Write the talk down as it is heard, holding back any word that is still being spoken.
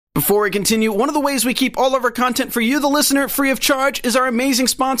Before we continue, one of the ways we keep all of our content for you, the listener, free of charge is our amazing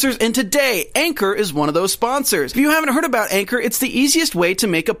sponsors, and today, Anchor is one of those sponsors. If you haven't heard about Anchor, it's the easiest way to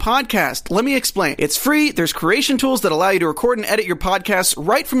make a podcast. Let me explain. It's free, there's creation tools that allow you to record and edit your podcasts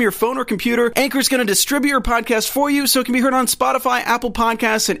right from your phone or computer. Anchor's going to distribute your podcast for you so it can be heard on Spotify, Apple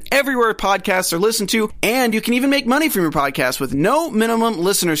Podcasts, and everywhere podcasts are listened to, and you can even make money from your podcast with no minimum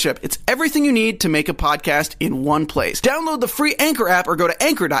listenership. It's everything you need to make a podcast in one place. Download the free Anchor app or go to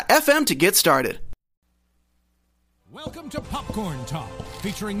anchor.fm to get started. Welcome to Popcorn Talk,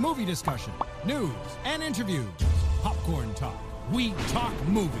 featuring movie discussion, news, and interviews. Popcorn Talk, we talk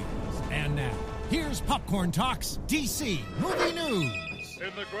movies. And now, here's Popcorn Talk's DC Movie News.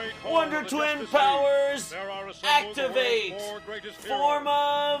 In the great Wonder Twin powers activate. Form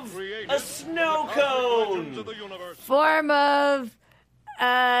of a snow cone. Form of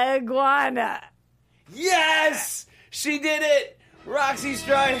iguana. Yes! She did it! Roxy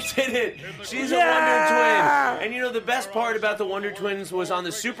Strider did it! She's a Wonder Twin. And you know, the best part about the Wonder Twins was on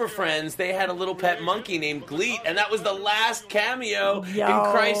the Super Friends, they had a little pet monkey named Gleet, and that was the last cameo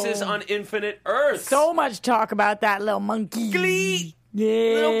in Crisis on Infinite Earths. So much talk about that little monkey. Gleet! Yeah.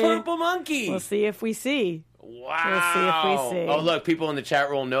 Little purple monkey. We'll see if we see. Wow. We'll see if we see. Oh, look, people in the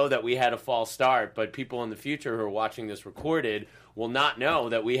chat room know that we had a false start, but people in the future who are watching this recorded will not know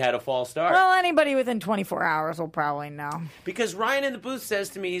that we had a false start. Well, anybody within 24 hours will probably know. Because Ryan in the booth says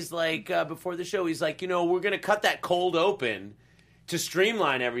to me, he's like, before the show, he's like, you know, we're going to cut that cold open to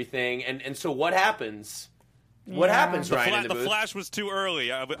streamline everything. And so what happens? What happens, Ryan, in the booth? The flash was too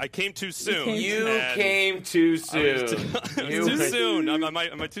early. I came too soon. You came too soon. Too soon. Am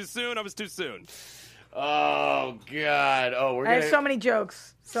I too soon? I was too soon. Oh, God. Oh, we're I have so many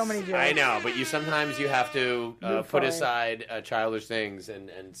jokes. So many jokes. I know, but sometimes you have to put aside childish things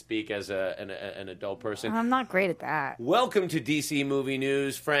and speak as an adult person. I'm not great at that. Welcome to DC Movie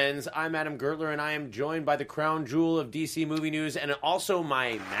News, friends. I'm Adam Gertler, and I am joined by the crown jewel of DC Movie News, and also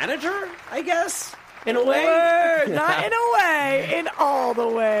my manager, I guess, in a way. Not in a way, in all the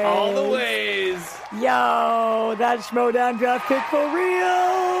ways. All the ways. Yo, that's Schmodown Draft Pick for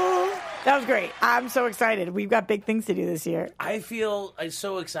real. That was great. I'm so excited. We've got big things to do this year. I feel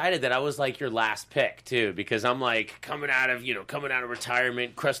so excited that I was like your last pick too, because I'm like coming out of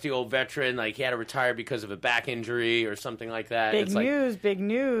retirement, crusty old veteran. Like he had to retire because of a back injury or something like that. Big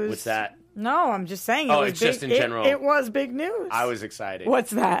news. What's that? No, I'm just saying. It's just in general. It was big news. I was excited.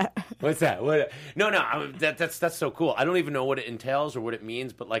 What's that? What's that? That's so cool. I don't even know what it entails or what it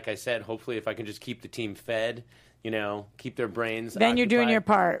means, but like I said, hopefully if I can just keep the team fed, keep their brains Then you're doing your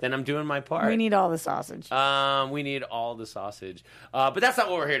part. Then I'm doing my part. We need all the sausage. We need all the sausage. But that's not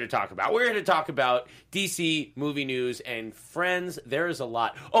what we're here to talk about. We're here to talk about DC movie news and friends. There is a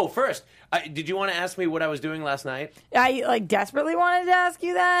lot. Oh, first, did you want to ask me what I was doing last night? I desperately wanted to ask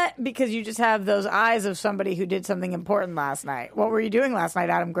you that because you just have those eyes of somebody who did something important last night. What were you doing last night,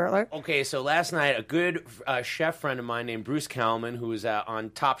 Adam Gertler? Okay, so last night, a good chef friend of mine named Bruce Kalman, who was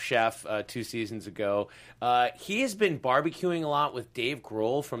on Top Chef 2 seasons ago, he has been barbecuing a lot with Dave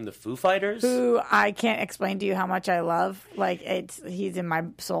Grohl from the Foo Fighters. Who I can't explain to you how much I love. He's in my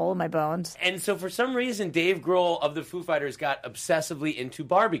soul, my bones. And so for some reason, Dave Grohl of the Foo Fighters got obsessively into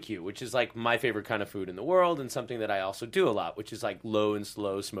barbecue, which is like my favorite kind of food in the world and something that I also do a lot, which is like low and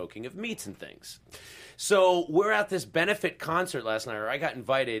slow smoking of meats and things. So we're at this benefit concert last night, or I got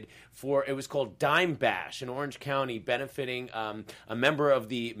invited for, it was called Dime Bash in Orange County, benefiting a member of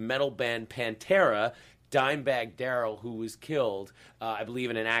the metal band Pantera, Dimebag Darrell, who was killed, I believe,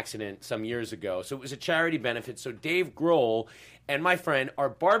 in an accident some years ago. So it was a charity benefit. So Dave Grohl and my friend are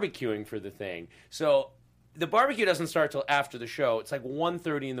barbecuing for the thing. So the barbecue doesn't start till after the show. It's like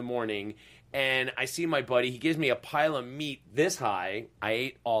 1:30 in the morning, and I see my buddy. He gives me a pile of meat this high. I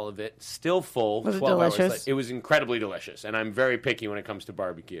ate all of it, still full. Was it 12 delicious? hours later. It was incredibly delicious, and I'm very picky when it comes to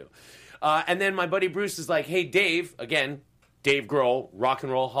barbecue. And then my buddy Bruce is like, hey, Dave, again, Dave Grohl, Rock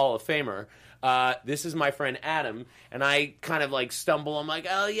and Roll Hall of Famer. This is my friend Adam, and I kind of like stumble. I'm like,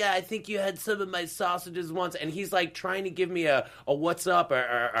 oh yeah, I think you had some of my sausages once, and he's like trying to give me a what's up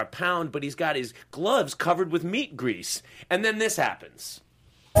or a pound, but he's got his gloves covered with meat grease, and then this happens.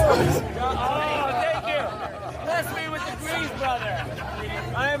 Oh, thank you. Bless me with the grease, brother.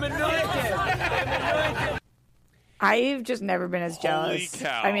 I am anointed. I've just never been as jealous. Holy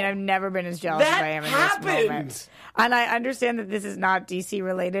cow. I mean, I've never been as jealous as I am in this moment. And I understand that this is not DC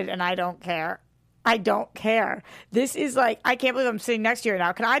related, and I don't care. I don't care. This is like, I can't believe I'm sitting next to you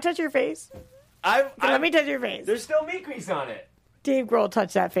now. Can I touch your face? Let me touch your face. There's still meat grease on it. Dave Grohl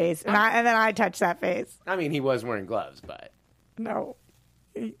touched that face, and then I touched that face. I mean, he was wearing gloves, but No.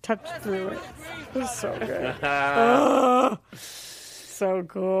 He touched through it. It was so good. so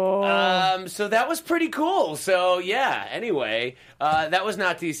cool. So that was pretty cool. So yeah. Anyway, that was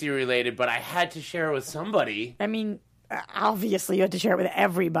not DC related, but I had to share it with somebody. I mean, obviously you had to share it with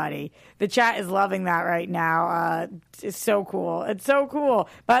everybody. The chat is loving that right now. It's so cool. It's so cool.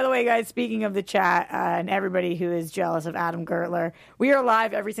 By the way, guys, speaking of the chat and everybody who is jealous of Adam Gertler, we are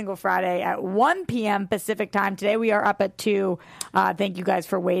live every single Friday at 1 p.m. Pacific time. Today we are up at 2. Thank you guys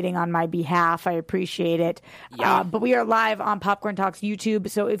for waiting on my behalf. I appreciate it. Yeah. But we are live on Popcorn Talks YouTube.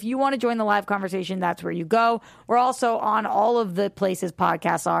 So if you want to join the live conversation, that's where you go. We're also on all of the places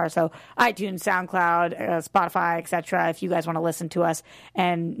podcasts are. So iTunes, SoundCloud, Spotify, etc. If you guys want to listen to us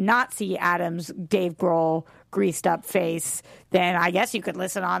and not see Adam's Dave Grohl greased up face, then I guess you could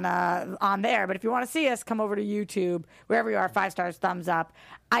listen on there. But if you want to see us, come over to YouTube, wherever you are, 5 stars, thumbs up.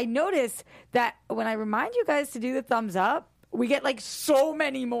 I notice that when I remind you guys to do the thumbs up, we get like so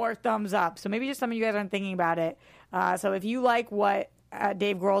many more thumbs up. So maybe just some of you guys aren't thinking about it. So if you like what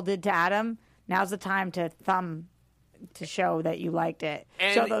Dave Grohl did to Adam, now's the time to show that you liked it.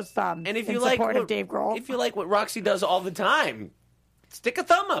 Show those thumbs. And if you in like support of Dave Grohl. if you like what Roxy does all the time, stick a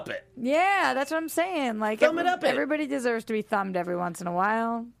thumb up it. Yeah, that's what I'm saying. Like, Thumb it up it. Everybody deserves to be thumbed every once in a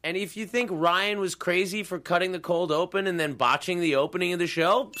while. And if you think Ryan was crazy for cutting the cold open and then botching the opening of the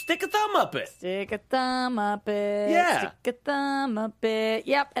show, stick a thumb up it. Stick a thumb up it. Yeah. Stick a thumb up it.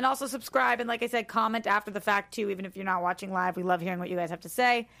 Yep. And also subscribe. And like I said, comment after the fact, too, even if you're not watching live. We love hearing what you guys have to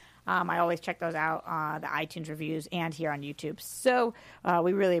say. I always check those out, the iTunes reviews and here on YouTube. So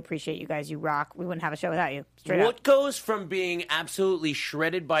we really appreciate you guys. You rock. We wouldn't have a show without you. Straight What up. goes from being absolutely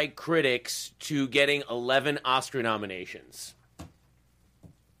shredded by critics to getting 11 Oscar nominations?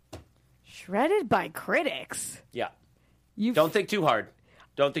 Shredded by critics. Yeah. You Don't think too hard.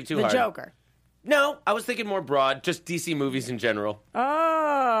 Don't think too The hard. Joker. No, I was thinking more broad, just DC movies in general.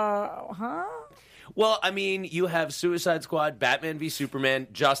 Oh, huh? Well, I mean, you have Suicide Squad, Batman v Superman,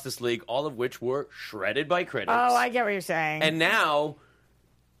 Justice League, all of which were shredded by critics. Oh, I get what you're saying. And now,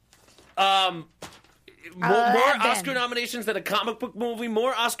 more 11. Oscar nominations than a comic book movie,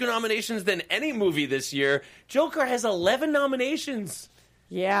 more Oscar nominations than any movie this year. Joker has 11 nominations.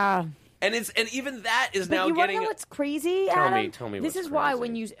 Yeah. And even that is But now you want to getting... know what's crazy, Tell Adam? me This what's is why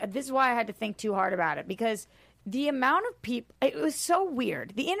crazy. this is why I had to think too hard about it, because the amount of people, it was so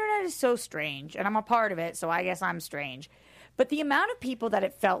weird. The internet is so strange, and I'm a part of it, so I guess I'm strange. But the amount of people that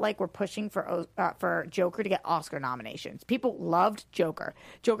it felt like were pushing for Joker to get Oscar nominations. People loved Joker.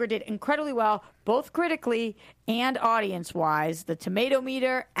 Joker did incredibly well, both critically and audience-wise. The tomato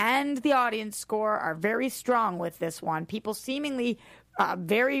meter and the audience score are very strong with this one. People seemingly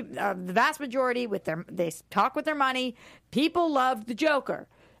the vast majority they talk with their money. People loved the Joker,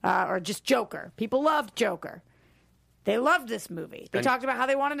 or just Joker. People loved Joker. They loved this movie. They talked about how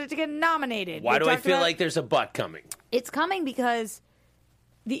they wanted it to get nominated. Why They do I talked feel about- like there's a butt coming? It's coming because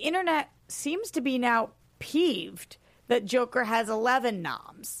the internet seems to be now peeved that Joker has 11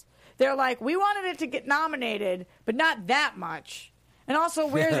 noms. They're like, we wanted it to get nominated, but not that much. And also,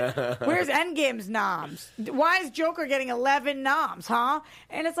 where's Endgame's noms? Why is Joker getting 11 noms, huh?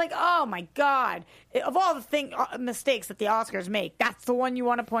 And it's like, oh my God. Of all the mistakes that the Oscars make, that's the one you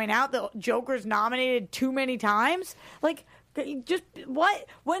want to point out? That Joker's nominated too many times? Like, just what?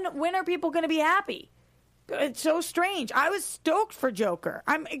 When are people going to be happy? It's so strange. I was stoked for Joker.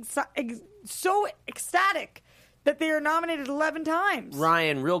 I'm so ecstatic that they are nominated 11 times.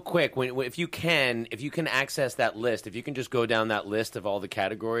 Ryan, real quick, if you can access that list, if you can just go down that list of all the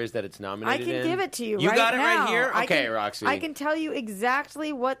categories that it's I nominated in. can give it to you. You right got it now. right here? I Okay, can, Roxy. I can tell you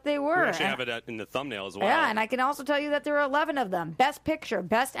exactly what they were. We actually have it in the thumbnail as well. Yeah, and I can also tell you that there are 11 of them. Best Picture,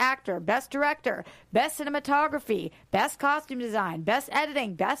 Best Actor, Best Director, Best Cinematography, Best Costume Design, Best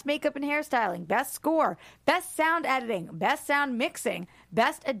Editing, Best Makeup and Hairstyling, Best Score, Best Sound Editing, Best Sound Mixing,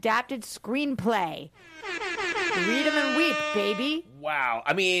 Best Adapted Screenplay. Read them and weep, baby. Wow.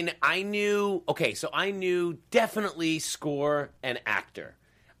 I mean, I knew definitely score and actor.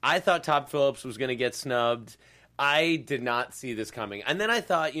 I thought Todd Phillips was going to get snubbed. I did not see this coming. And then I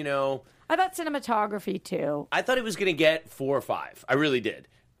thought, I thought cinematography, too. I thought he was going to get 4 or 5. I really did.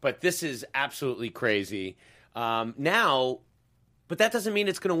 But this is absolutely crazy. Now, but that doesn't mean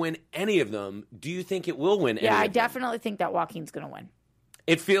it's going to win any of them. Do you think it will win any of them? Yeah, I definitely think that Joaquin's going to win.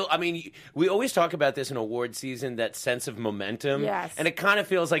 We always talk about this in award season, that sense of momentum. Yes. And it kind of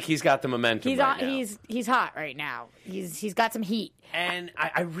feels like he's got the momentum right now. He's hot right now. He's got some heat. And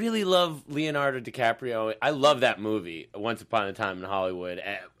I really love Leonardo DiCaprio. I love that movie, Once Upon a Time in Hollywood.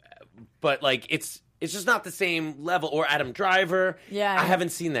 But, like, it's It's just not the same level. Or Adam Driver. Yeah. I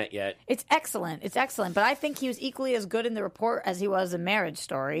haven't seen that yet. It's excellent. It's excellent. But I think he was equally as good in The Report as he was in Marriage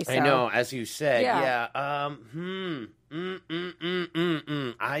Story. So. I know, as you said. Yeah.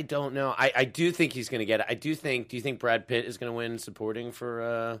 I don't know. I do think he's going to get it. Do you think Brad Pitt is going to win supporting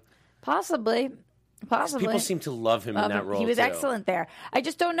for... Possibly. People seem to love him in that role. He was excellent there. I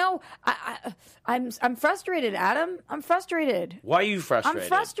just don't know. I'm frustrated, Adam. I'm frustrated. Why are you frustrated? I'm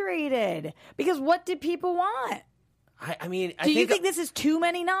frustrated because what did people want? I mean, do you think this is too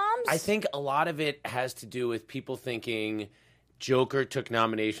many noms? I think a lot of it has to do with people thinking Joker took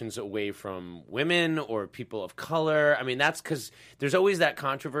nominations away from women or people of color. I mean, that's because there's always that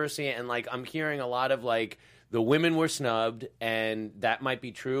controversy, and like I'm hearing a lot of like. The women were snubbed, and that might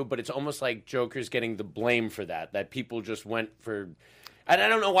be true, but it's almost like Joker's getting the blame for that people just went for... And I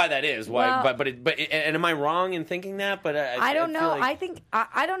don't know why that is. Why, well, but and am I wrong in thinking that? But I don't know. Like...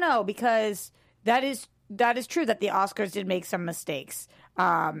 I don't know, because that is true that the Oscars did make some mistakes.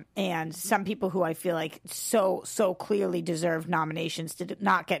 And some people who I feel like so clearly deserve nominations did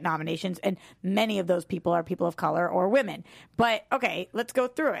not get nominations, and many of those people are people of color or women. But, okay, let's go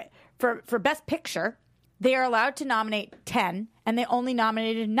through it. For Best Picture... They are allowed to nominate 10, and they only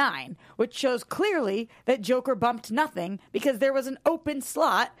nominated 9, which shows clearly that Joker bumped nothing because there was an open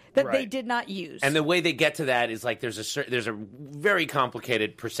slot that they did not use. And the way they get to that is like there's a very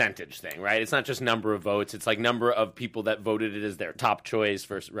complicated percentage thing, right? It's not just number of votes; it's like number of people that voted it as their top choice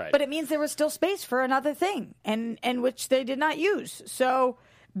first, right? But it means there was still space for another thing, and which they did not use. So,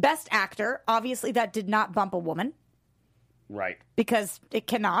 Best Actor, obviously, that did not bump a woman, right? Because it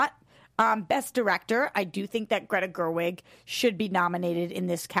cannot. Best Director, I do think that Greta Gerwig should be nominated in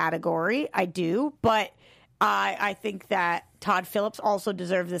this category. I do, but I think that Todd Phillips also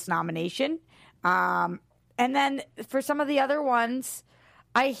deserves this nomination. And then for some of the other ones,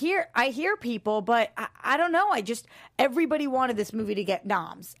 I hear people, but I don't know. Everybody wanted this movie to get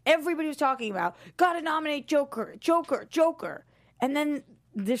noms. Everybody was talking about, gotta nominate Joker. And then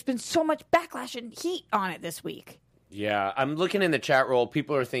there's been so much backlash and heat on it this week. Yeah, I'm looking in the chat roll.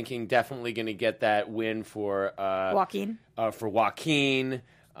 People are thinking definitely going to get that win for Joaquin.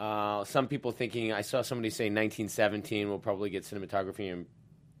 Some people thinking, I saw somebody say 1917 will probably get cinematography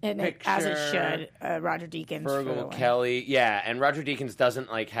and picture. As it should. Roger Deakins. Fergal, Kelly. Yeah, and Roger Deakins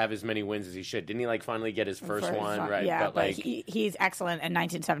doesn't like have as many wins as he should. Didn't he like finally get his first one? Right. Yeah, but like, he's excellent, and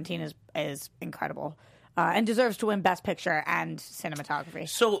 1917 is incredible. And deserves to win Best Picture and Cinematography.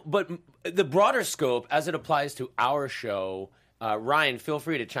 So, but the broader scope, as it applies to our show, Ryan, feel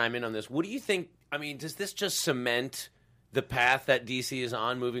free to chime in on this. What do you think? I mean, does this just cement the path that DC is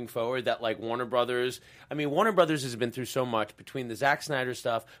on moving forward? That like Warner Brothers has been through so much between the Zack Snyder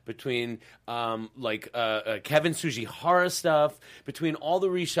stuff, between Kevin Sugihara stuff, between all the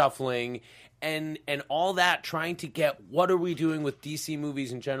reshuffling. And all that, trying to get what are we doing with DC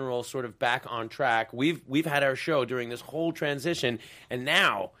movies in general sort of back on track. We've had our show during this whole transition, and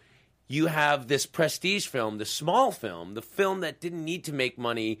now you have this prestige film, the small film, the film that didn't need to make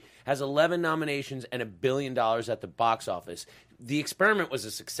money, has 11 nominations and $1 billion at the box office. The experiment was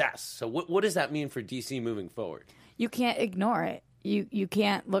a success. So what does that mean for DC moving forward? You can't ignore it. You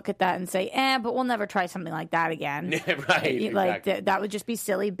can't look at that and say, but we'll never try something like that again. Right. Like exactly. that would just be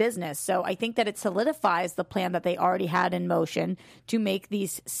silly business. So I think that it solidifies the plan that they already had in motion to make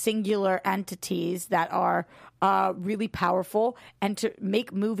these singular entities that are really powerful and to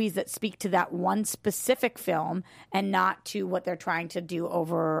make movies that speak to that one specific film and not to what they're trying to do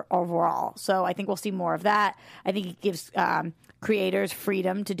overall. So I think we'll see more of that. I think it gives creators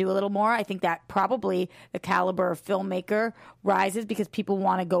freedom to do a little more. I think that probably the caliber of filmmaker rises because people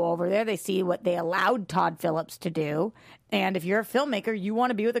want to go over there. They see what they allowed Todd Phillips to do. And if you're a filmmaker, you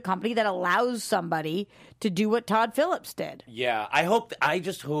want to be with a company that allows somebody to do what Todd Phillips did. Yeah, I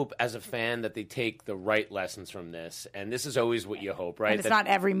just hope as a fan that they take the right lessons from this. And this is always what you hope, right? And it's not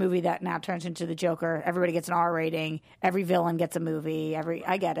every movie that now turns into the Joker. Everybody gets an R rating. Every villain gets a movie.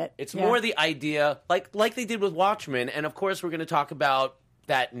 I get it. It's more the idea, like they did with Watchmen. And of course, we're going to talk about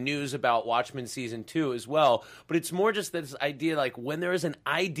that news about Watchmen Season 2 as well. But it's more just this idea, like when there is an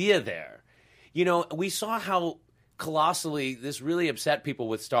idea there. You know, we saw how colossally this really upset people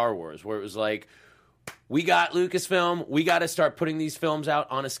with Star Wars, where it was like, we got Lucasfilm, we got to start putting these films out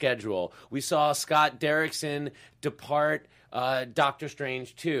on a schedule. We saw Scott Derrickson depart Doctor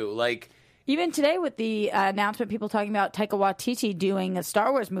Strange 2. Like, Even today with the announcement, people talking about Taika Waititi doing a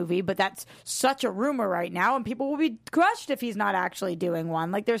Star Wars movie, but that's such a rumor right now, and people will be crushed if he's not actually doing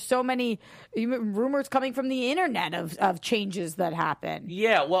one. Like, there's so many rumors coming from the internet of changes that happen.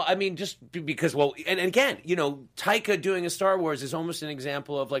 Yeah, well, I mean, just because, and again, Taika doing a Star Wars is almost an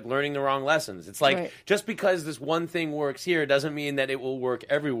example of, like, learning the wrong lessons. It's like, just because this one thing works here doesn't mean that it will work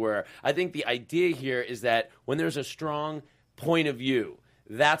everywhere. I think the idea here is that when there's a strong point of view,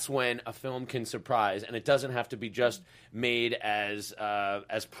 that's when a film can surprise, and it doesn't have to be just made as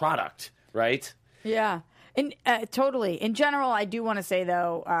product, right? Yeah, and totally. In general, I do want to say,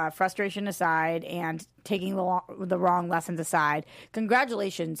 though, frustration aside and taking the wrong lessons aside,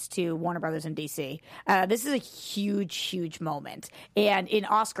 congratulations to Warner Brothers and DC. This is a huge, huge moment. And in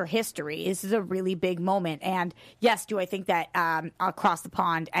Oscar history, this is a really big moment. And yes, do I think that Across the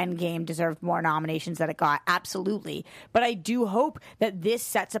Pond, Endgame deserved more nominations than it got? Absolutely. But I do hope that this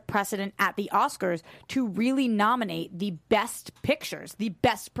sets a precedent at the Oscars to really nominate the best pictures, the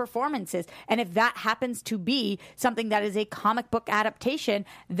best performances. And if that happens to be something that is a comic book adaptation,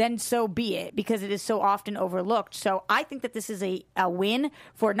 then so be it, because it is so often overlooked. So I think that this is a win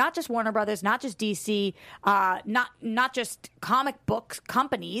for not just Warner Brothers, not just DC, not just comic book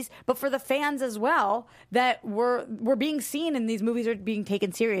companies, but for the fans as well, that we're being seen and these movies are being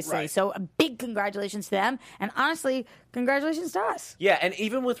taken seriously. Right. So a big congratulations to them, and honestly, congratulations to us. Yeah, and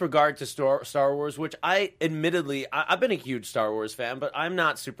even with regard to Star Wars, which I've been a huge Star Wars fan, but I'm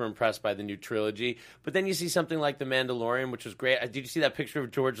not super impressed by the new trilogy. But then you see something like The Mandalorian, which was great. Did you see that picture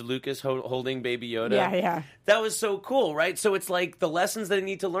of George Lucas holding Baby Yoda? Yeah. That was so cool, right? So it's like the lessons that I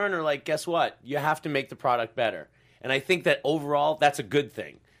need to learn are like, guess what? You have to make the product better. And I think that overall, that's a good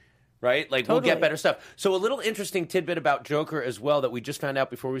thing. Right? Like, We'll get better stuff. So a little interesting tidbit about Joker as well that we just found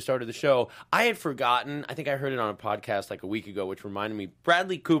out before we started the show. I had forgotten, I think I heard it on a podcast like a week ago, which reminded me,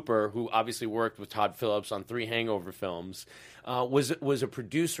 Bradley Cooper, who obviously worked with Todd Phillips on 3 Hangover films, was a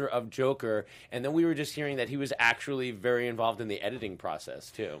producer of Joker. And then we were just hearing that he was actually very involved in the editing process,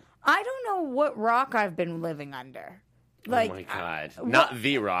 too. I don't know what rock I've been living under. Like, oh my God! Not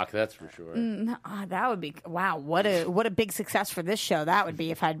The Rock, that's for sure. That would be wow. What a big success for this show that would be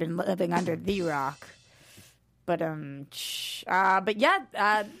if I'd been living under The Rock. But yeah,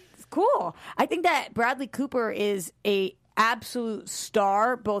 it's cool. I think that Bradley Cooper is a absolute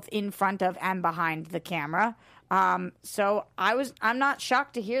star, both in front of and behind the camera. So I'm not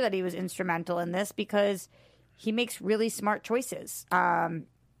shocked to hear that he was instrumental in this, because he makes really smart choices.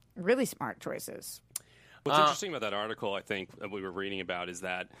 Really smart choices. What's interesting about that article, I think, that we were reading about is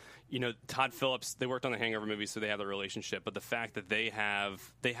that, Todd Phillips, they worked on the Hangover movies, so they have the relationship. But the fact that they had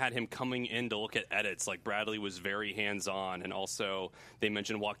him coming in to look at edits, like Bradley was very hands-on, and also they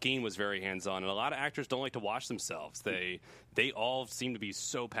mentioned Joaquin was very hands-on. And a lot of actors don't like to watch themselves. They all seem to be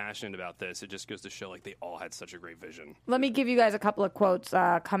so passionate about this. It just goes to show, like, they all had such a great vision. Let me give you guys a couple of quotes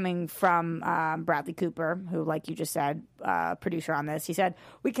coming from Bradley Cooper, who, like you just said, producer on this. He said,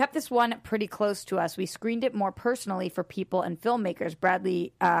 "We kept this one pretty close to us. We screened it more personally for people and filmmakers."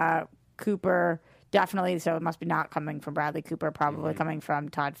 Bradley Cooper, definitely, so it must be not coming from Bradley Cooper, probably coming from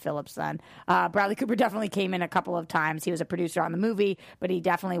Todd Phillips then. Bradley Cooper definitely came in a couple of times. He was a producer on the movie, but he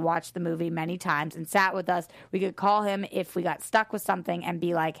definitely watched the movie many times and sat with us. We could call him if we got stuck with something and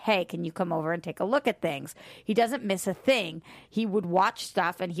be like, hey, can you come over and take a look at things? He doesn't miss a thing. He would watch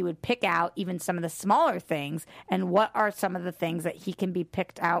stuff and he would pick out even some of the smaller things and what are some of the things that he can be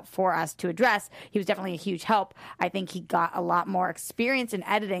picked out for us to address. He was definitely a huge help. I think he got a lot more experience in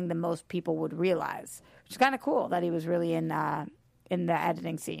editing than most people would realize. Which is kind of cool that he was really in the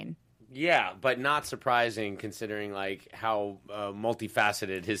editing scene. Yeah, but not surprising considering like how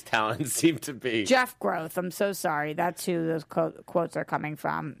multifaceted his talents seem to be. Jeff Groth, I'm so sorry. That's who those quotes are coming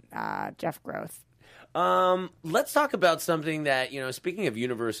from. Jeff Groth. Let's talk about something that, speaking of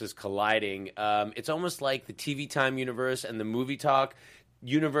universes colliding, it's almost like the TV Time universe and the Movie Talk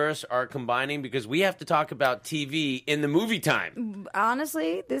universe are combining, because we have to talk about TV in the Movie Time.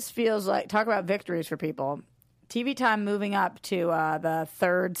 Honestly, this feels like, talk about victories for people. TV Time moving up to the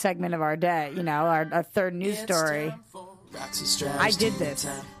third segment of our day, our third news story. I did this.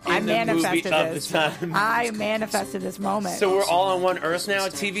 I manifested this. I manifested this moment. So we're all on one Earth now?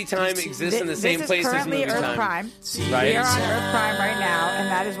 TV Time exists in the same place as Movie Earth Time. Prime. Right? We are on Earth Prime right now,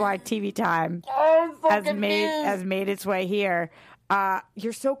 and that is why TV Time has made its way here.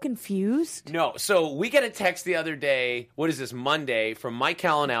 You're so confused? No. So we got a text the other day, what is this, Monday, from Mike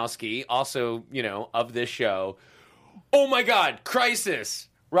Kalinowski, also, of this show. Oh my God, crisis.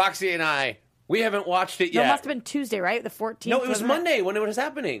 Roxy and I, We haven't watched it No, yet. it must have been Tuesday, right? The 14th. No, it was wasn't Monday when it was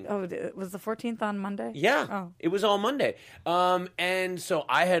happening. Oh, was the 14th on Monday? Yeah, Oh. it was all Monday. And so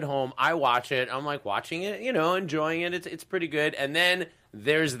I head home. I watch it. I'm like watching it, enjoying it. It's pretty good. And then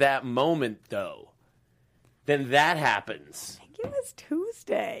there's that moment, though. Then that happens. I think it was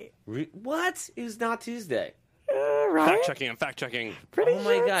Tuesday. What? It was not Tuesday. Right? I'm fact checking. Pretty Oh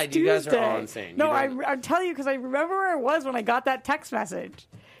my sure God, it's you guys are Tuesday. all insane. No, You don't- I'll tell you because I remember where it was when I got that text message.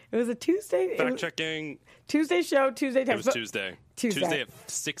 It was a Tuesday. Fact checking. Tuesday show, Tuesday It text. was Tuesday. Tuesday. At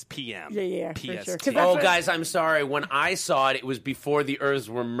 6 p.m. Yeah, for PST. sure. 'Cause Oh, that's what- guys, I'm sorry. When I saw it, it was before the Earths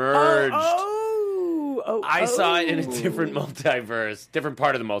were merged. I saw it in a different multiverse, different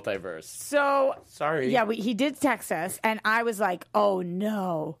part of the multiverse. So Sorry. yeah, he did text us, and I was like, "Oh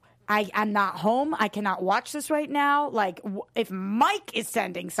no, I'm not home. I cannot watch this right now. Like, if Mike is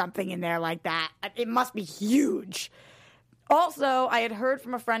sending something in there like that, it must be huge." Also, I had heard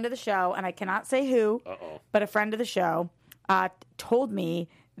from a friend of the show, and I cannot say who, but a friend of the show told me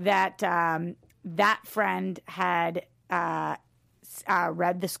that that friend had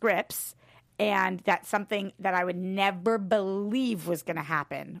read the scripts. And that something that I would never believe was going to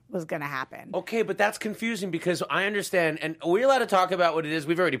happen was going to happen. Okay, but that's confusing because I understand, and are we allowed to talk about what it is?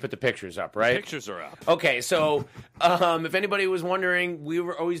 We've already put the pictures up, right? Pictures are up. Okay, so if anybody was wondering, we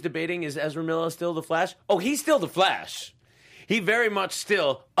were always debating, is Ezra Miller still the Flash? Oh, he's still the Flash. He very much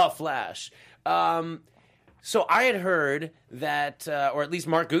still a Flash. So I had heard that, or at least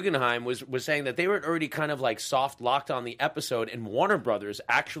Mark Guggenheim was saying that they were already kind of like soft locked on the episode, and Warner Brothers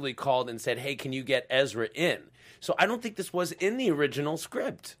actually called and said, "Hey, can you get Ezra in?" So I don't think this was in the original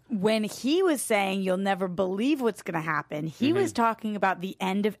script. When he was saying you'll never believe what's going to happen, he was talking about the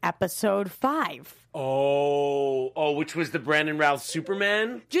end of episode 5. Oh, which was the Brandon Routh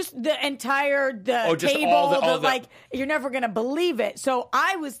Superman? Just the entire just table, all the- like you're never going to believe it. So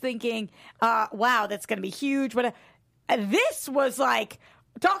I was thinking, wow, that's going to be huge. But this was like,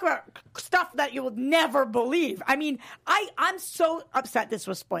 talk about stuff that you will never believe. I mean, I'm so upset this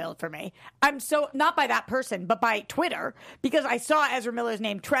was spoiled for me. I'm so, not by that person, but by Twitter, because I saw Ezra Miller's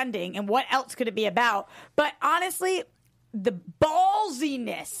name trending, and what else could it be about? But honestly, the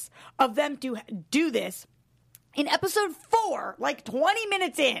ballsiness of them to do this in episode 4, like 20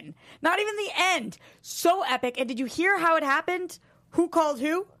 minutes in, not even the end, so epic. And did you hear how it happened? Who called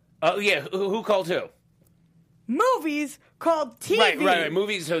who? Oh, yeah. Who called who? Movies called TV. Right.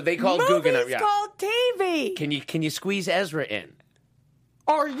 Movies, so they called Guggenheim. Movies Yeah. called TV. Can you squeeze Ezra in?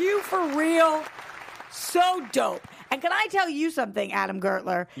 Are you for real? So dope. And can I tell you something, Adam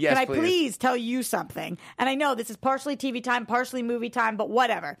Gertler? Yes, can I please. please tell you something? And I know this is partially TV time, partially movie time, but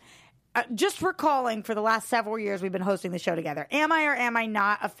whatever. Just recalling, for the last several years we've been hosting the show together, am I or am I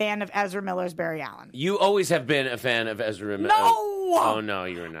not a fan of Ezra Miller's Barry Allen? You always have been a fan of Ezra Miller. No! Oh, no,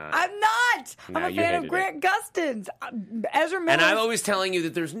 you're not. I'm not. No, I'm a you fan of hated Grant Gustin's. Ezra Miller. And I'm always telling you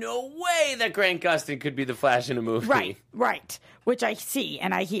that there's no way that Grant Gustin could be the Flash in a movie. Right. Which I see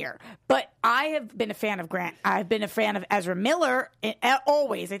and I hear. But I have been a fan of Grant. I've been a fan of Ezra Miller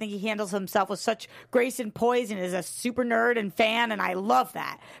always. I think he handles himself with such grace and poise and is a super nerd and fan, and I love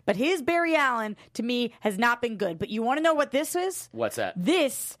that. But his Barry Allen, to me, has not been good. But you want to know what this is? What's that?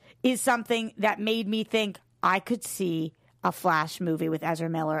 This is something that made me think I could see a Flash movie with Ezra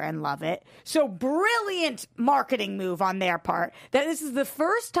Miller and love it. So brilliant marketing move on their part that this is the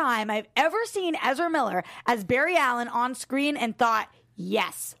first time I've ever seen Ezra Miller as Barry Allen on screen and thought,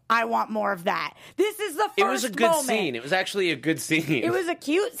 yes, I want more of that. This is the first It was a good moment. scene. It was actually a good scene. It was a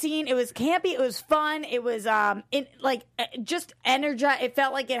cute scene. It was campy. It was fun. It was just energized. It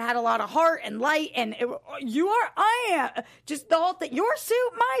felt like it had a lot of heart and light. And just the whole thing. Your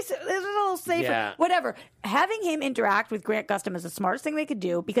suit, my suit. It was a little safer. Yeah. Whatever. Having him interact with Grant Gustin is the smartest thing they could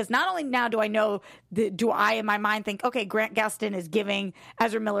do, because not only now do I know, do I in my mind think, okay, Grant Gustin is giving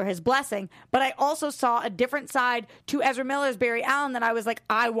Ezra Miller his blessing, but I also saw a different side to Ezra Miller's Barry Allen that I was like,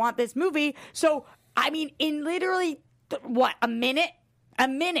 I want this movie. So, I mean, in literally, a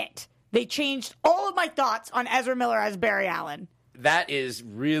minute, they changed all of my thoughts on Ezra Miller as Barry Allen. That is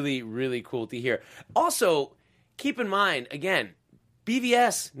really, really cool to hear. Also, keep in mind, again,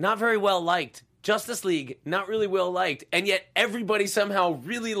 BVS, not very well liked. Justice League, not really well liked. And yet everybody somehow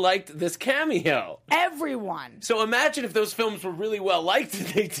really liked this cameo. Everyone. So imagine if those films were really well liked and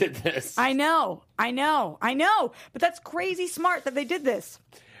they did this. I know. But that's crazy smart that they did this.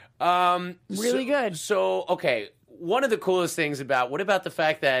 Really good. So, okay, one of the coolest things what about the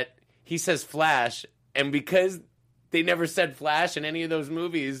fact that he says Flash, and because they never said Flash in any of those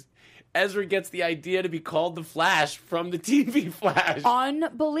movies, Ezra gets the idea to be called the Flash from the TV Flash.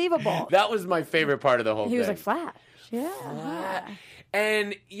 Unbelievable. That was my favorite part of the whole thing. He was like, Flash. Yeah.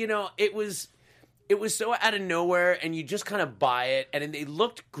 And, it was It was so out of nowhere, and you just kind of buy it, and they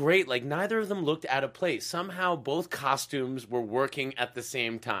looked great. Like, neither of them looked out of place. Somehow, both costumes were working at the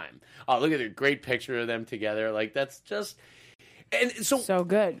same time. Oh, look at the great picture of them together. Like, that's just... And so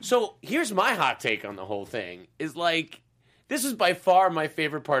good. So, here's my hot take on the whole thing, is like, this is by far my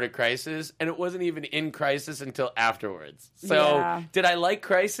favorite part of Crisis, and it wasn't even in Crisis until afterwards. So, Did I like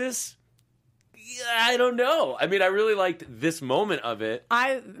Crisis? I don't know. I mean, I really liked this moment of it.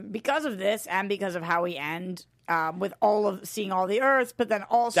 Because of this and because of how we end with seeing all the Earths, but then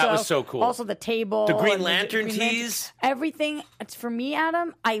also that was so cool. Also the table, the Green Lantern tease, everything. It's for me,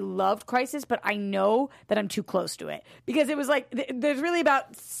 Adam. I loved Crisis, but I know that I'm too close to it because it was like there's really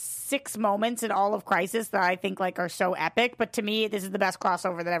about 6 moments in all of Crisis that I think like are so epic, but to me this is the best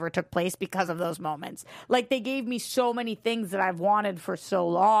crossover that ever took place because of those moments. Like they gave me so many things that I've wanted for so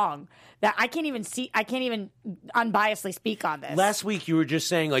long that I can't even unbiasedly speak on this. Last week you were just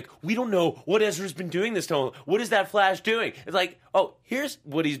saying like, we don't know what Ezra's been doing this time. What is that Flash doing? It's like, oh, here's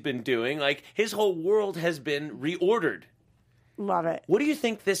what he's been doing. Like his whole world has been reordered. Love it. What do you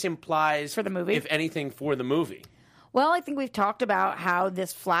think this implies for the movie? If anything, for the movie? Well, I think we've talked about how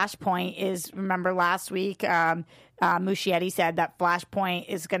this Flashpoint is, remember last week, Muschietti said that Flashpoint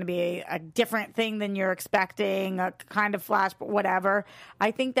is going to be a different thing than you're expecting, a kind of Flash, whatever.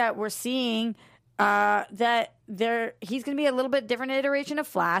 I think that we're seeing that he's going to be a little bit different iteration of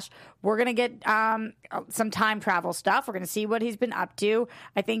Flash. We're going to get some time travel stuff. We're going to see what he's been up to.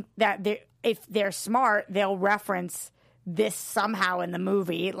 I think that if they're smart, they'll reference this somehow in the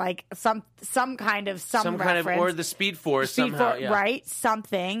movie, like some kind of or the Speed Force somehow, yeah. Right?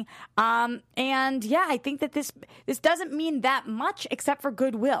 Something. And yeah, I think that this doesn't mean that much except for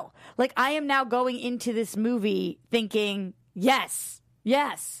goodwill. Like I am now going into this movie thinking, yes.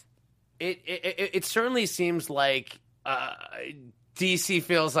 It certainly seems like DC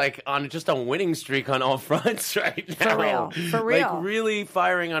feels like on just a winning streak on all fronts right now. For real. Like really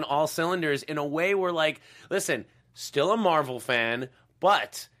firing on all cylinders in a way where like, listen, still a Marvel fan,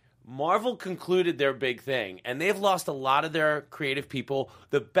 but Marvel concluded their big thing, and they've lost a lot of their creative people.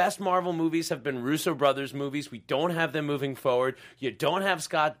 The best Marvel movies have been Russo brothers movies. We don't have them moving forward. You don't have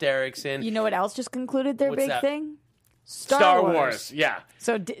Scott Derrickson. You know what else just concluded their big thing? Star Wars. Yeah.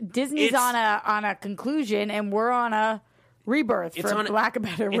 So Disney's on a conclusion, and we're on a rebirth, for lack of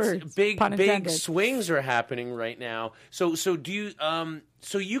better words. Big swings are happening right now. So do you?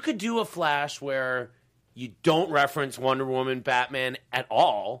 So you could do a Flash where you don't reference Wonder Woman, Batman at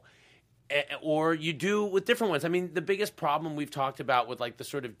all, or you do with different ones. I mean, the biggest problem we've talked about with like the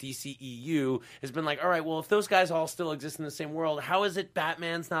sort of DCEU has been like, all right, well, if those guys all still exist in the same world, how is it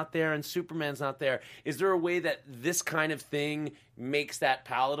Batman's not there and Superman's not there? Is there a way that this kind of thing makes that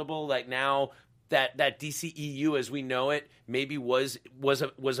palatable? Like now that DCEU as we know it maybe was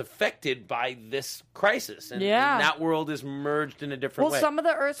affected by this crisis, and that world is merged in a different way. Well, some of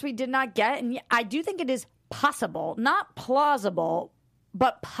the Earths we did not get, and I do think it is possible, not plausible,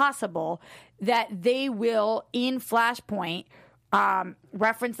 but possible that they will in Flashpoint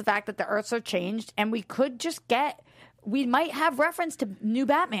reference the fact that the Earths are changed, and we might have reference to new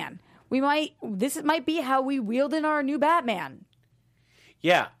Batman. This might be how we wield in our new Batman.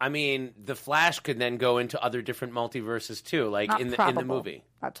 Yeah, I mean, the Flash could then go into other different multiverses too, like in the movie.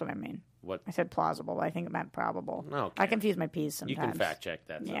 That's what I mean. What I said plausible, but I think it meant probable. Okay. I confuse my P's sometimes. You can fact check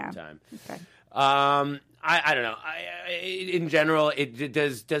that sometime. Okay. I don't know. In general,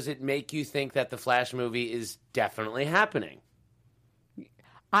 does it make you think that the Flash movie is definitely happening?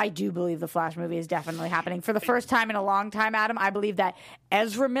 I do believe the Flash movie is definitely happening. For the first time in a long time, Adam, I believe that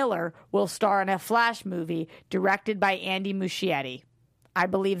Ezra Miller will star in a Flash movie directed by Andy Muschietti. I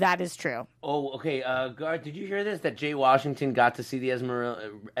believe that is true. Oh, okay. Garth, did you hear this? That Jay Washington got to see the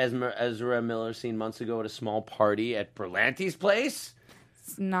Ezra Miller scene months ago at a small party at Berlanti's place?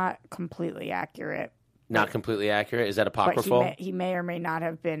 It's not completely accurate. Not completely accurate? Is that apocryphal? But he may or may not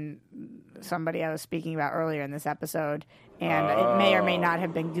have been somebody I was speaking about earlier in this episode. And it may or may not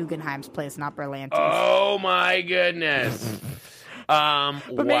have been Guggenheim's place, not Berlanti's. Oh, my goodness.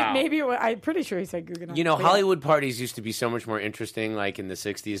 But wow. maybe I'm pretty sure he said Guggenheim. You know, Hollywood parties used to be so much more interesting, like in the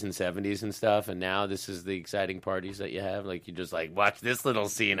 60s and 70s and stuff, and now this is the exciting parties that you have. Like, you just like, watch this little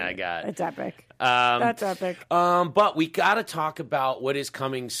scene I got. It's epic. That's epic. But we got to talk about what is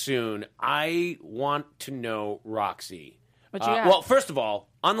coming soon. I want to know, Roxy. What you got? Well, first of all,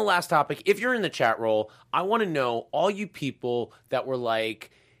 on the last topic, if you're in the chat roll, I want to know, all you people that were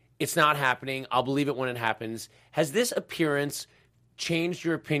like, it's not happening, I'll believe it when it happens, has this appearance changed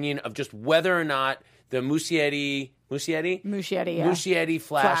your opinion of just whether or not the Muschietti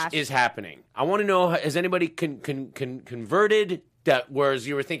Flash is happening? I want to know, has anybody converted Whereas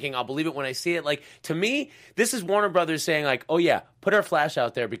you were thinking, I'll believe it when I see it. Like, to me, this is Warner Brothers saying, like, oh, yeah, put our Flash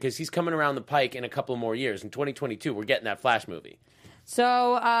out there because he's coming around the pike in a couple more years. In 2022, we're getting that Flash movie.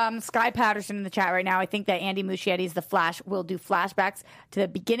 So, Sky Patterson in the chat right now, I think that Andy Muschietti's The Flash will do flashbacks to the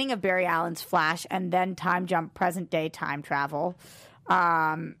beginning of Barry Allen's Flash and then time jump present-day time travel.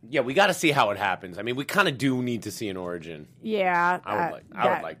 Yeah, we got to see how it happens. I mean, we kind of do need to see an origin. Yeah. I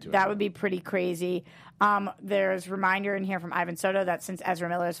would like to. That would be pretty crazy. There's a reminder in here from Ivan Soto that since Ezra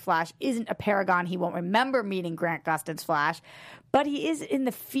Miller's Flash isn't a paragon, he won't remember meeting Grant Gustin's Flash, but he is in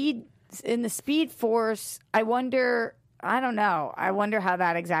the Speed Force. I don't know. I wonder how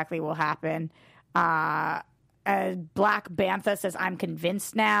that exactly will happen. Black Bantha says, I'm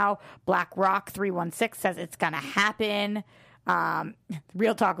convinced now. Black Rock 316 says it's going to happen.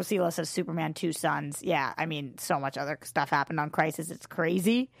 Real Talk with CeeLo says Superman 2 Sons. Yeah, I mean, so much other stuff happened on Crisis. It's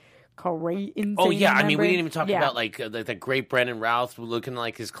crazy. Oh, yeah. I mean, we didn't even talk about, like, the great Brendan Routh looking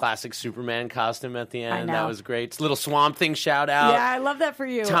like his classic Superman costume at the end. That was great. It's a little Swamp Thing shout out. Yeah, I love that for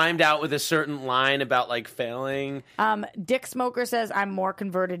you. Timed out with a certain line about, like, failing. Dick Smoker says, I'm more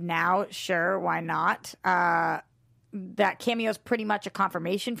converted now. Sure, why not? That cameo is pretty much a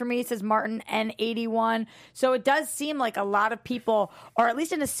confirmation for me, says Martin N81. So it does seem like a lot of people are at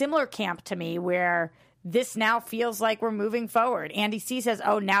least in a similar camp to me where this now feels like we're moving forward. Andy C says,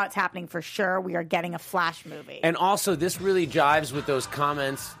 oh, now it's happening for sure. We are getting a Flash movie. And also, this really jives with those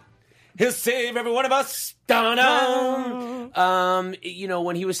comments. He'll save every one of us. Da-da! You know,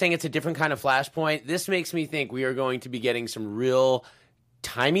 when he was saying it's a different kind of Flashpoint, this makes me think we are going to be getting some real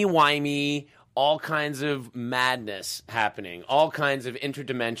timey-wimey, all kinds of madness happening, all kinds of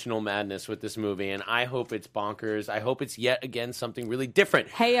interdimensional madness with this movie, and I hope it's bonkers. I hope it's yet again something really different.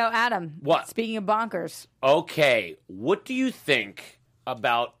 Hey, yo, Adam. What? Speaking of bonkers. Okay, what do you think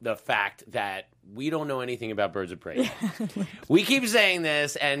about the fact that we don't know anything about Birds of Prey? We keep saying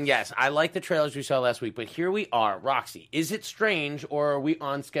this, and yes, I like the trailers we saw last week, but here we are. Roxy, is it strange, or are we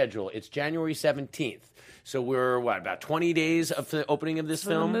on schedule? It's January 17th. So we're, about 20 days of the opening of this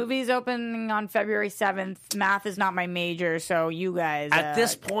film? The movie's opening on February 7th. Math is not my major, so you guys... At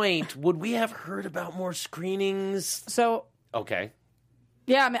this point, would we have heard about more screenings? So... Okay.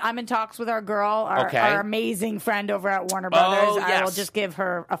 Yeah, I'm in talks with our girl, our amazing friend over at Warner Brothers. Oh, yes. I will just give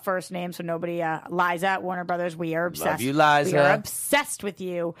her a first name so nobody... Liza at Warner Brothers, we are obsessed. Love you, Liza. We are obsessed with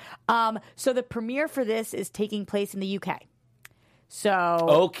you. So the premiere for this is taking place in the UK. So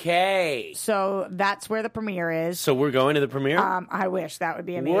that's where the premiere is. So we're going to the premiere? I wish. That would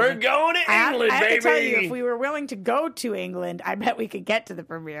be amazing. We're going to England, I baby. have to tell you, if we were willing to go to England, I bet we could get to the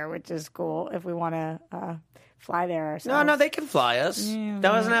premiere, which is cool if we want to fly there ourselves. No, they can fly us. That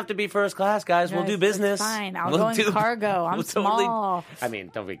doesn't have to be first class, guys. We'll do business. It's fine. I'll go in cargo. I'm small. I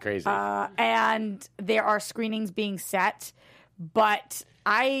mean, don't be crazy. And there are screenings being set, but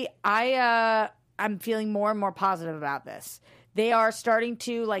I'm feeling more and more positive about this. They are starting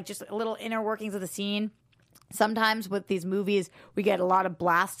to, like, just a little inner workings of the scene. Sometimes with these movies, we get a lot of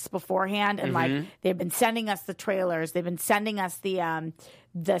blasts beforehand, and like they've been sending us the trailers, they've been sending us the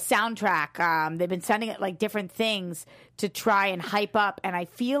soundtrack, they've been sending it like different things to try and hype up. And I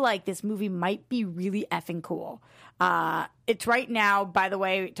feel like this movie might be really effing cool. It's right now, by the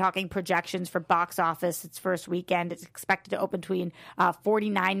way, talking projections for box office. Its first weekend, it's expected to open between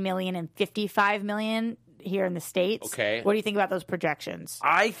 49 million and 55 million here in the States. Okay, what do you think about those projections?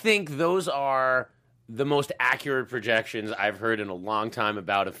 I think those are the most accurate projections I've heard in a long time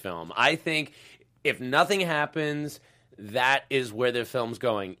about a film. I think if nothing happens, that is where the film's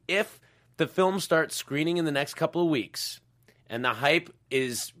going. If the film starts screening in the next couple of weeks and the hype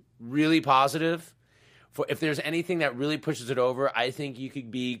is really positive, if there's anything that really pushes it over, I think you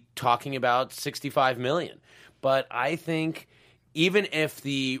could be talking about 65 million. But I think even if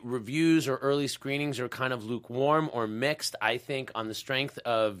the reviews or early screenings are kind of lukewarm or mixed, I think on the strength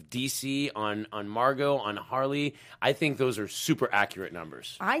of DC, on Margot, on Harley, I think those are super accurate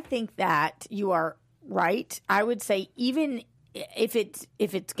numbers. I think that you are right. I would say even if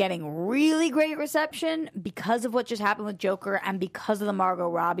it's getting really great reception because of what just happened with Joker and because of the Margot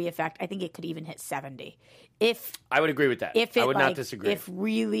Robbie effect, I think it could even hit 70. I would agree with that. I would not disagree. If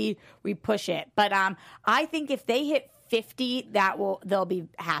really we push it. But I think if they hit 50, they'll be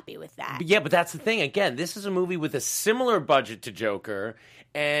happy with that. Yeah, but that's the thing. Again, this is a movie with a similar budget to Joker,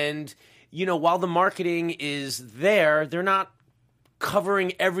 and while the marketing is there, they're not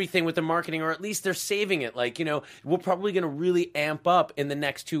covering everything with the marketing, or at least they're saving it. Like, we're probably going to really amp up in the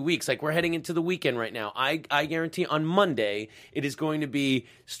next 2 weeks. Like, we're heading into the weekend right now. I guarantee on Monday it is going to be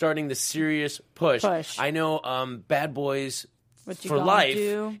starting the serious push. I know Bad Boys for Life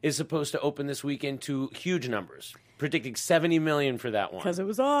is supposed to open this weekend to huge numbers. predicting $70 million for that one. Because it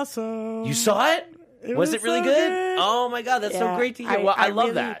was awesome. You saw it? Was it really so good? Oh my God, that's so great to hear. I love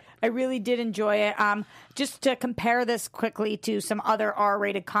really, that. I really did enjoy it. Just to compare this quickly to some other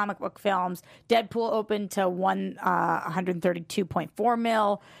R-rated comic book films, Deadpool opened to 132.4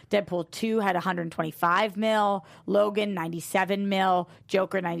 mil. Deadpool 2 had 125 mil. Logan 97 mil.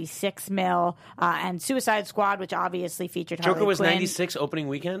 Joker 96 mil. And Suicide Squad, which obviously featured Harley Joker was Quinn. 96 opening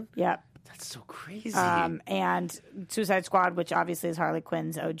weekend? Yep. That's so crazy. And Suicide Squad, which obviously is Harley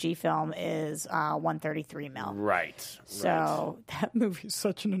Quinn's OG film, is 133 mil. Right. So that movie is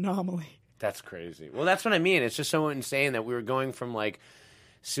such an anomaly. That's crazy. Well, that's what I mean. It's just so insane that we were going from like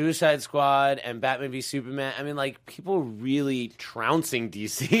Suicide Squad and Batman v Superman. I mean, like, people really trouncing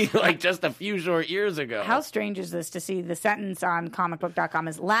DC like just a few short years ago. How strange is this to see the sentence on comicbook.com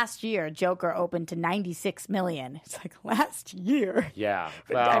is last year Joker opened to 96 million. It's like last year. Yeah.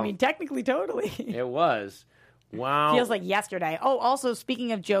 Well, I mean, technically, totally. It was. Wow. Feels like yesterday. Oh, also,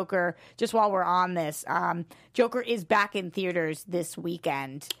 speaking of Joker, just while we're on this, Joker is back in theaters this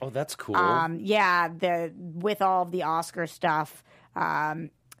weekend. Oh, that's cool. Yeah, with all of the Oscar stuff,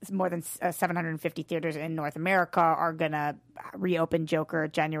 more than 750 theaters in North America are going to reopen Joker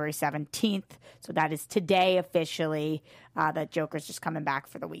January 17th. So that is today officially that Joker's just coming back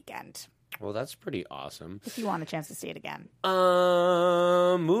for the weekend. Well, that's pretty awesome. If you want a chance to see it again.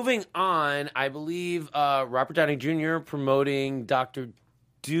 Moving on, I believe Robert Downey Jr. promoting Dr.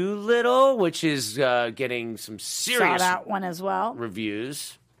 Dolittle, which is getting some serious Saw that one as well.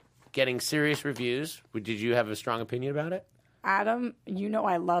 reviews. Getting serious reviews. Did you have a strong opinion about it? Adam, you know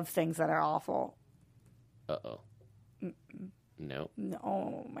I love things that are awful. Uh-oh. No.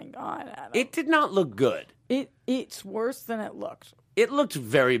 Oh, my God, Adam. It did not look good. It's worse than it looked. It looked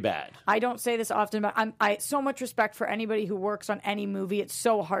very bad. I don't say this often, but I so much respect for anybody who works on any movie. It's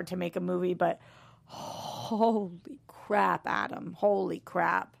so hard to make a movie, but holy crap, Adam. Holy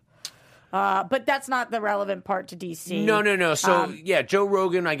crap. But that's not the relevant part to DC. No. So, yeah, Joe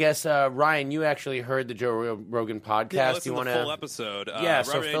Rogan, I guess, Ryan, you actually heard the Joe Rogan podcast. Yeah, listen you want to the full episode. Yeah,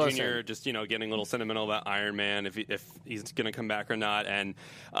 so Robert Downey Jr. just, getting a little sentimental about Iron Man, if he's going to come back or not. And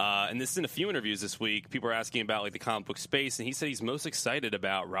this is in a few interviews this week. People are asking about like the comic book space, and he said he's most excited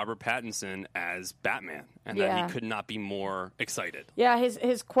about Robert Pattinson as Batman, and that he could not be more excited. Yeah,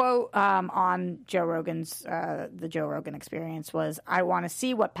 his quote on Joe Rogan's the Joe Rogan Experience was, "I want to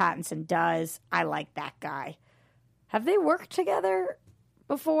see what Pattinson does. I like that guy." Have they worked together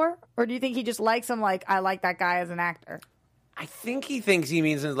before? Or do you think he just likes him like, I like that guy as an actor? I think he thinks he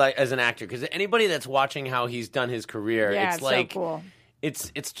means as an actor, because anybody that's watching how he's done his career, it's like, so cool.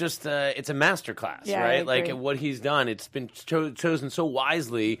 It's just it's a masterclass, Yeah, right? I agree. Like what he's done, it's been chosen so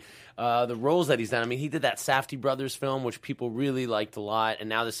wisely. The roles that he's done. I mean, he did that Safdie Brothers film, which people really liked a lot, and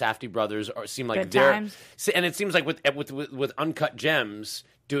now the Safdie Brothers seem like Good they're. times. And it seems like with Uncut Gems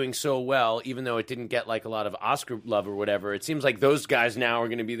doing so well, even though it didn't get like a lot of Oscar love or whatever, it seems like those guys now are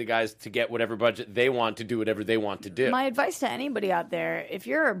going to be the guys to get whatever budget they want to do whatever they want to do. My advice to anybody out there, if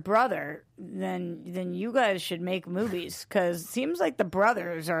you're a brother, then you guys should make movies, because it seems like the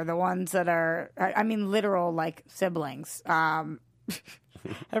brothers are the ones that are, I mean, literal like siblings.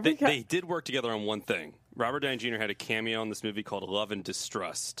 They did work together on one thing. Robert Downey Jr. had a cameo in this movie called Love and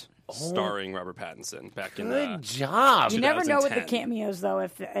Distrust, starring Robert Pattinson back in Good job. You never know with the 2010. cameos though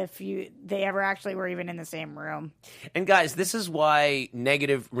if they ever actually were even in the same room. And guys, this is why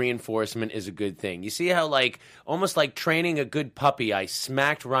negative reinforcement is a good thing. You see how, like, almost like training a good puppy, I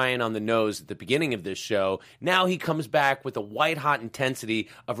smacked Ryan on the nose at the beginning of this show. Now he comes back with the white-hot intensity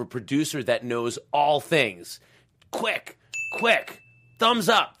of a producer that knows all things. Quick. Thumbs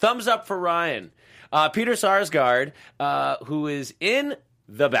up for Ryan. Peter Sarsgaard, who is in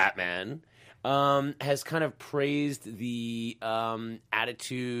The Batman, has kind of praised the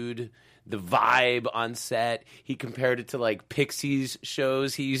attitude, the vibe on set. He compared it to like Pixies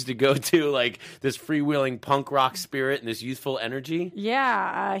shows he used to go to, like this freewheeling punk rock spirit and this youthful energy.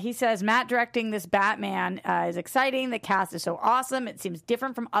 Yeah, he says Matt directing this Batman is exciting. The cast is so awesome. It seems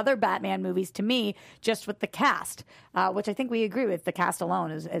different from other Batman movies to me, just with the cast, which I think we agree with. The cast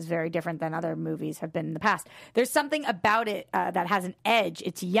alone is very different than other movies have been in the past. There's something about it that has an edge.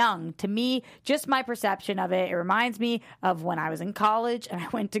 It's young. To me, just my perception of it, it reminds me of when I was in college and I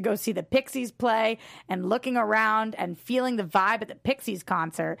went to go see the Pixies play, and looking around and feeling the vibe at the Pixies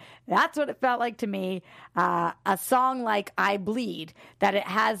concert. That's what it felt like to me. A song like I Bleed, that it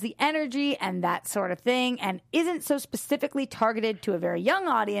has the energy and that sort of thing, and isn't so specifically targeted to a very young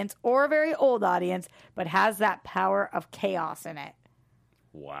audience or a very old audience, but has that power of chaos in it.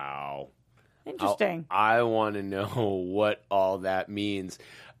 Wow. Interesting. I want to know what all that means.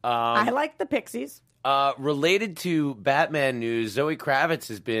 I like the Pixies. Related to Batman news, Zoe Kravitz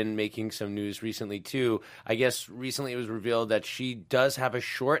has been making some news recently, too. I guess recently it was revealed that she does have a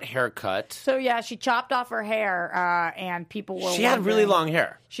short haircut. So, yeah, she chopped off her hair, and people were She had really long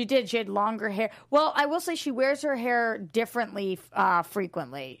hair. She did. She had longer hair. Well, I will say she wears her hair differently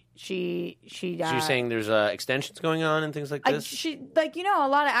frequently. So you're saying there's extensions going on and things like this? A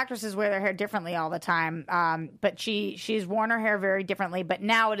lot of actresses wear their hair differently all the time. But she's worn her hair very differently. But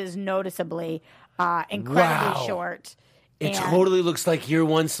now it is noticeably incredibly short. It totally looks like Year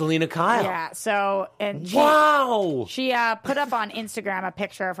One Selena Kyle. Yeah. So she put up on Instagram a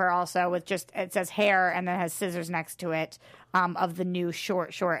picture of her also with it says hair and then has scissors next to it of the new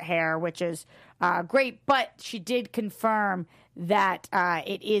short hair, which is great. But she did confirm that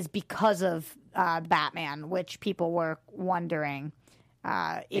it is because of Batman, which people were wondering.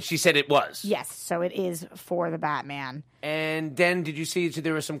 She said it was. Yes, so it is for the Batman. And then did you see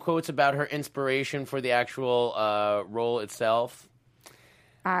there were some quotes about her inspiration for the actual role itself?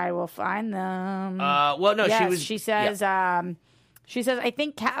 I will find them. Yes, she says, I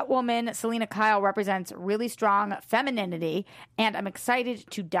think Catwoman, Selena Kyle, represents really strong femininity, and I'm excited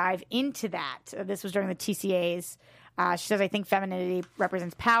to dive into that. This was during the TCAs. She says, I think femininity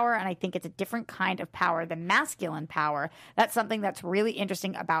represents power, and I think it's a different kind of power than masculine power. That's something that's really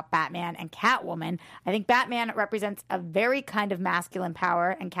interesting about Batman and Catwoman. I think Batman represents a very kind of masculine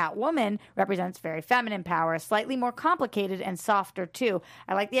power, and Catwoman represents very feminine power, slightly more complicated and softer, too.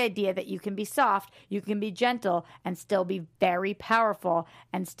 I like the idea that you can be soft, you can be gentle, and still be very powerful,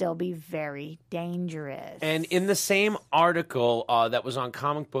 and still be very dangerous. And in the same article that was on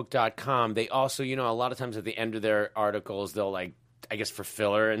comicbook.com, they also, a lot of times at the end of their articles, they'll I guess for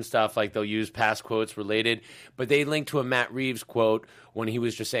filler and stuff, they'll use past quotes related, but they linked to a Matt Reeves quote when he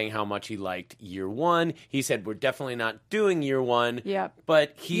was just saying how much he liked Year One. He said, we're definitely not doing Year One. Yep.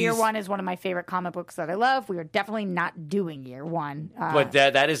 But Year One is one of my favorite comic books that I love. We are definitely not doing Year One. But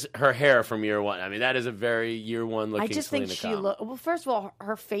that is her hair from Year One. I mean, that is a very Year One looking I just Selena think she Kyle. well, first of all,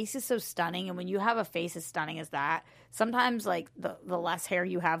 her face is so stunning, and when you have a face as stunning as that, sometimes the less hair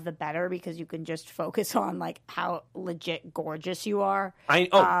you have, the better, because you can just focus on how legit gorgeous you are.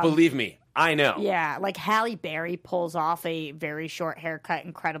 Believe me, I know. Yeah, Halle Berry pulls off a very short haircut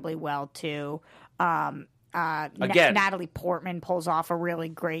incredibly well too. Again, Natalie Portman pulls off a really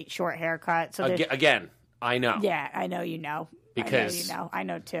great short haircut. So again, I know. Yeah, I know you know. Because I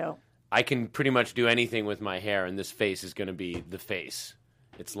know too. I can pretty much do anything with my hair, and this face is going to be the face.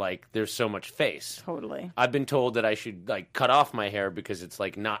 It's there's so much face. Totally. I've been told that I should cut off my hair because it's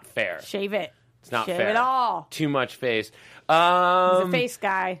not fair. Shave it. It's not Shave fair. Shave it all. Too much face. He's a face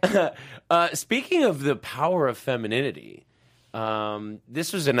guy. Speaking of the power of femininity,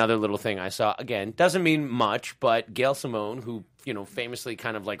 this was another little thing I saw. Again, doesn't mean much, but Gail Simone, who famously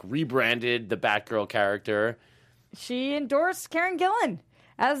kind of rebranded the Batgirl character, she endorsed Karen Gillan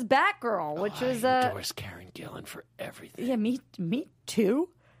as Batgirl, which was I endorse Karen Gillan for everything. Yeah, me too.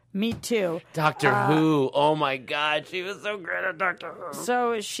 Me too. Doctor Who. Oh my God, she was so great at Doctor Who.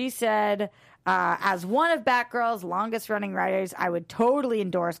 So she said, as one of Batgirl's longest running writers, I would totally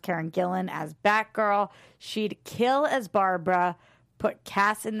endorse Karen Gillan as Batgirl. She'd kill as Barbara. Put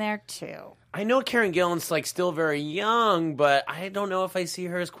Cass in there too. I know Karen Gillan's still very young, but I don't know if I see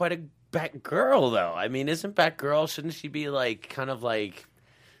her as quite a Batgirl though. I mean, isn't Batgirl? Shouldn't she be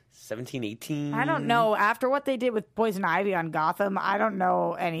 17, 18? I don't know. After what they did with Poison Ivy on Gotham, I don't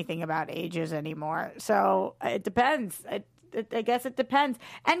know anything about ages anymore. So it depends. I guess it depends.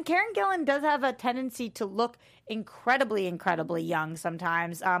 And Karen Gillan does have a tendency to look incredibly, incredibly young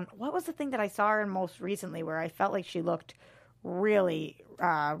sometimes. What was the thing that I saw her in most recently where I felt like she looked really,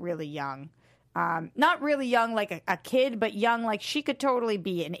 really young? Not really young like a kid, but young like she could totally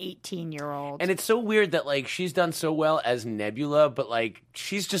be an 18-year-old. And it's so weird that she's done so well as Nebula, but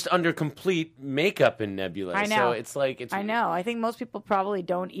she's just under complete makeup in Nebula. I know. So it's I know. I think most people probably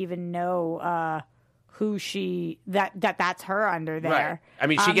don't even know who that's her under there. Right. I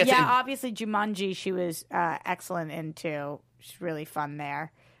mean, she gets obviously Jumanji she was excellent in too. She's really fun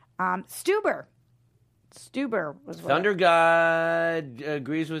there. Stuber was Thunder God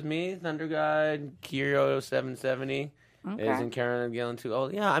agrees with me. Thunder God Kiro 770 is in Karen Gillan too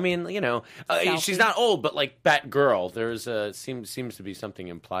old. Yeah, I mean, she's not old, but Batgirl, there's seems to be something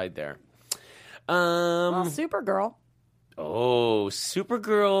implied there. Supergirl. Oh,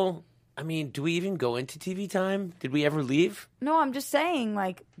 Supergirl. I mean, do we even go into TV time? Did we ever leave? No, I'm just saying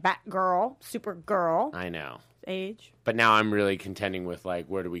Batgirl, Supergirl. I know. age. But now I'm really contending with, like,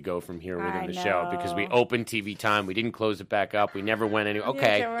 where do we go from here within the show? Because we opened TV Time. We didn't close it back up. We never went anywhere.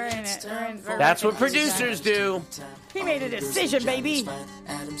 Okay. Yeah, we're in it. That's what producers do. He made a decision, baby.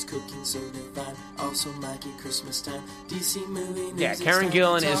 Adam's cooking so divine. Also Mikey Christmas time. DC movie news. Yeah, Karen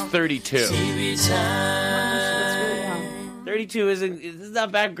Gillan is 32. TV time. 32 is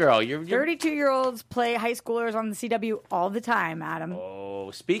not bad, girl. You're 32-year-olds play high schoolers on the CW all the time, Adam.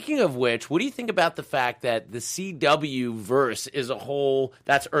 Oh, speaking of which, what do you think about the fact that the CW verse is a whole?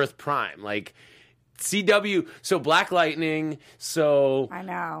 That's Earth Prime, like CW. So Black Lightning. So I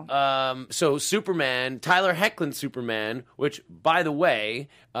know. So Superman, Tyler Hoechlin's Superman, which, by the way,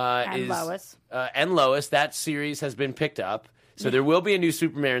 and is Lois. And Lois. That series has been picked up. So there will be a new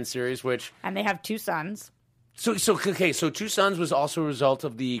Superman series, which And they have 2 sons. So Two Sons was also a result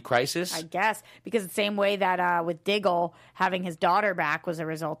of the Crisis? I guess, because the same way that with Diggle, having his daughter back was a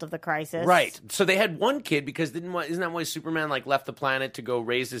result of the Crisis. Right. So they had one kid because isn't that why Superman left the planet to go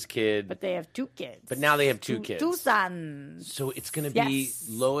raise his kid? But they have 2 kids. But now they have 2 kids. 2 sons. So it's going to be Yes.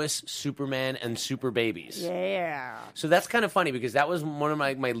 Lois, Superman, and Super Babies. Yeah. So that's kind of funny because that was one of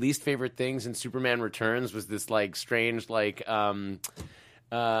my least favorite things in Superman Returns was this strange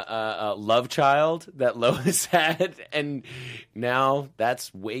love child that Lois had, and now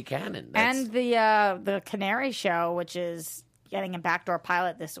that's way canon. And the Canary Show, which is getting a backdoor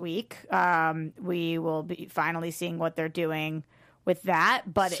pilot this week, we will be finally seeing what they're doing with that.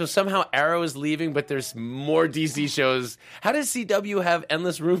 But so somehow Arrow is leaving, but there's more DC shows. How does CW have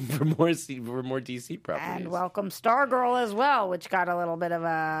endless room for more DC properties? And welcome Stargirl as well, which got a little bit of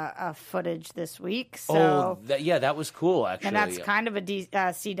a footage this week. So, that was cool, actually. And that's kind of a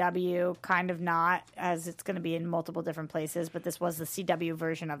CW, kind of not, as it's going to be in multiple different places. But this was the CW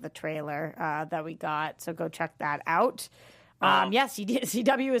version of the trailer that we got. So go check that out.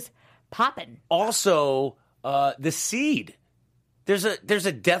 CW is popping. Also, The Seed. There's a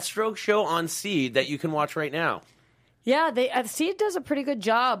Deathstroke show on Seed that you can watch right now. Yeah, Seed does a pretty good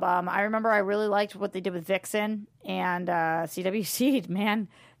job. I remember I really liked what they did with Vixen and CW Seed. Man,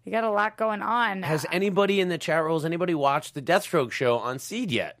 they got a lot going on. Has anybody in the chat rolls watched the Deathstroke show on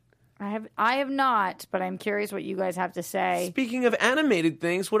Seed yet? I have not, but I'm curious what you guys have to say. Speaking of animated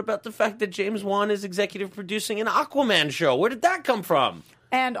things, what about the fact that James Wan is executive producing an Aquaman show? Where did that come from?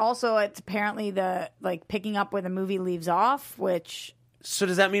 And also, it's apparently picking up where the movie leaves off, which... So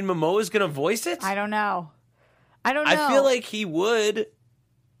does that mean Momoa is going to voice it? I don't know. I feel like he would.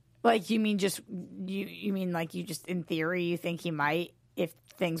 Like, you mean you mean you just, in theory, you think he might if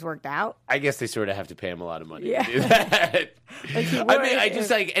things worked out? I guess they sort of have to pay him a lot of money to do that. I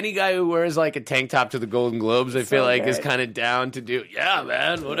just any guy who wears a tank top to the Golden Globes, I feel like is kind of down to do, yeah,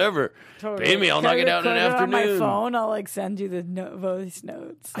 man, whatever. Totally. Pay me, I'll knock it out in an afternoon. On my phone, I'll send you the voice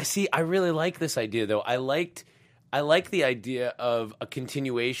notes. I really like this idea, though. I like the idea of a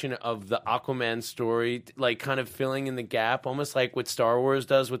continuation of the Aquaman story, kind of filling in the gap, almost like what Star Wars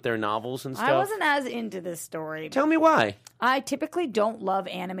does with their novels and stuff. I wasn't as into this story. Tell me why. I typically don't love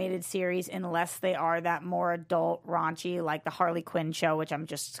animated series unless they are that more adult, raunchy, like the Harley Quinn show, which I'm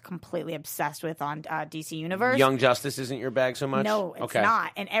just completely obsessed with on DC Universe. Young Justice isn't your bag so much? No, it's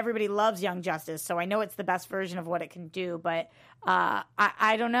not. And everybody loves Young Justice, so I know it's the best version of what it can do, but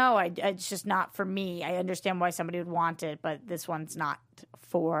I don't know. It's just not for me. I understand why somebody would want it, but this one's not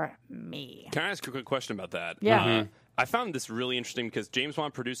for me. Can I ask a quick question about that? Yeah. I found this really interesting because James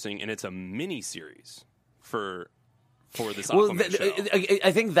Wan producing, and it's a mini-series for this Aquaman show.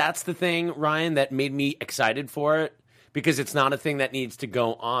 I think that's the thing, Ryan, that made me excited for it, because it's not a thing that needs to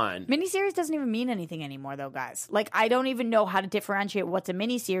go on. Miniseries doesn't even mean anything anymore, though, guys. I don't even know how to differentiate what's a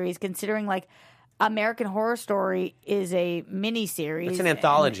miniseries, considering, American Horror Story is a miniseries. It's an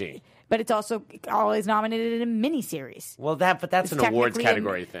anthology. But it's also always nominated in a miniseries. Well, that's an awards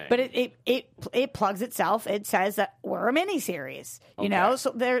category thing. But it plugs itself. It says that we're a miniseries. You know?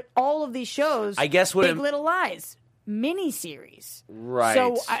 So all of these shows, I guess Big Little Lies, miniseries. Right.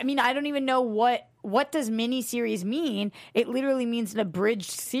 So, I mean, I don't even know what does miniseries mean. It literally means an abridged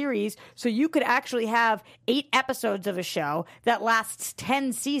series. So you could actually have 8 episodes of a show that lasts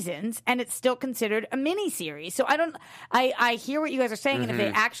 10 seasons, and it's still considered a miniseries. So I hear what you guys are saying, and if they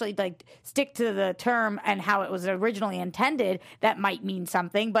actually stick to the term and how it was originally intended, that might mean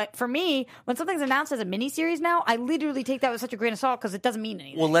something. But for me, when something's announced as a miniseries now, I literally take that with such a grain of salt because it doesn't mean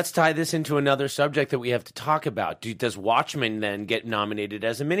anything. Well, let's tie this into another subject that we have to talk about. Does Watchmen then get nominated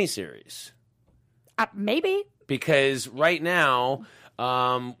as a miniseries? Maybe. Because right now,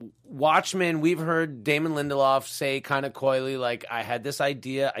 Watchmen, we've heard Damon Lindelof say kind of coyly, like, I had this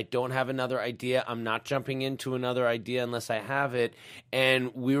idea. I don't have another idea. I'm not jumping into another idea unless I have it.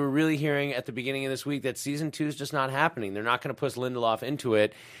 And we were really hearing at the beginning of this week that season 2 is just not happening. They're not going to push Lindelof into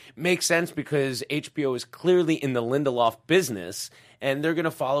it. Makes sense because HBO is clearly in the Lindelof business, and they're going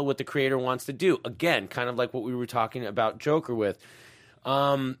to follow what the creator wants to do. Again, kind of like what we were talking about Joker with.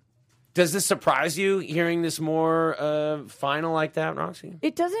 Does this surprise you, hearing this more final like that, Roxy?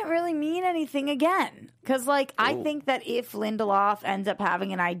 It doesn't really mean anything again. Because, I think that if Lindelof ends up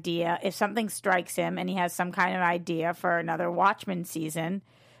having an idea, if something strikes him and he has some kind of idea for another Watchmen season,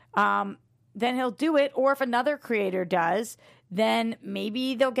 then he'll do it. Or if another creator does, then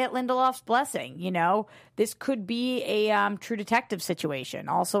maybe they'll get Lindelof's blessing. This could be a True Detective situation.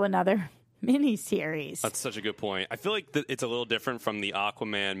 Also another miniseries. That's such a good point. I feel like it's a little different from the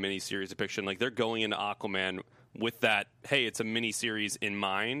Aquaman miniseries depiction. Like, they're going into Aquaman with that, hey, it's a miniseries in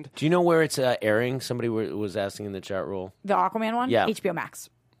mind. Do you know where it's airing? Somebody was asking in the chat room. The Aquaman one? Yeah. HBO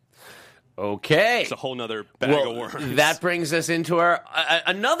Max. Okay. It's a whole nother bag of worms. That brings us into our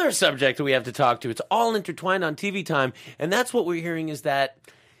another subject that we have to talk to. It's all intertwined on TV Time, and that's what we're hearing is that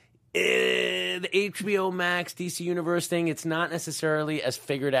the HBO Max DC Universe thing, it's not necessarily as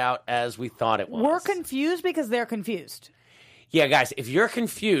figured out as we thought it was. We're confused because they're confused. Yeah, guys, if you're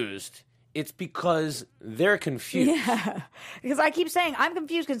confused, it's because they're confused. Yeah, because I keep saying, I'm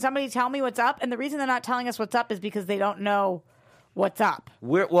confused. Can somebody tell me what's up? And the reason they're not telling us what's up is because they don't know what's up.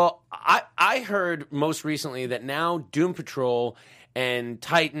 I heard most recently that now Doom Patrol and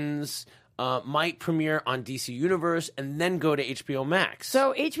Titans might premiere on DC Universe and then go to HBO Max.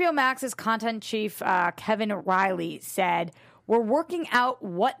 So HBO Max's content chief, Kevin Riley, said, we're working out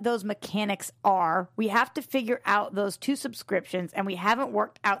what those mechanics are. We have to figure out those 2 subscriptions, and we haven't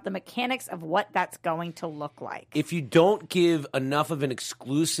worked out the mechanics of what that's going to look like. If you don't give enough of an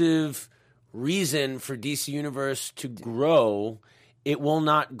exclusive reason for DC Universe to grow, it will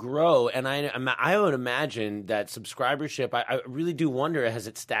not grow. And I would imagine that subscribership, I really do wonder, has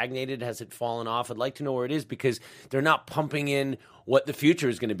it stagnated? Has it fallen off? I'd like to know where it is because they're not pumping in what the future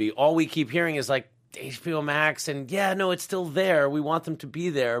is going to be. All we keep hearing is like HBO Max and it's still there. We want them to be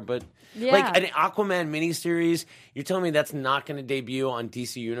there. But like an Aquaman miniseries, you're telling me that's not going to debut on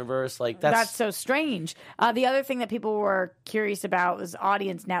DC Universe? Like that's so strange. The other thing that people were curious about was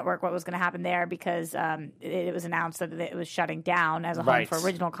Audience Network, what was going to happen there, because it was announced that it was shutting down as a home for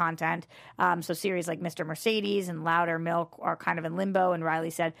original content. So series like Mr. Mercedes and Louder Milk are kind of in limbo, and Riley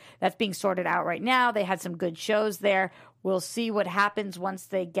said that's being sorted out right now. They had some good shows there. We'll see what happens once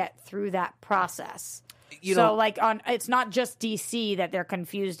they get through that process. It's not just DC that they're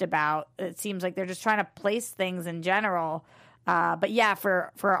confused about. It seems like they're just trying to place things in general. But yeah,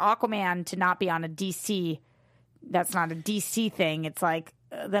 for Aquaman to not be on a DC, that's not a DC thing. It's like,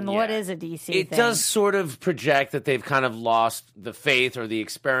 then what is a DC thing? It does sort of project that they've kind of lost the faith or the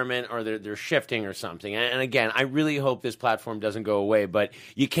experiment, or they're shifting or something. And again, I really hope this platform doesn't go away, but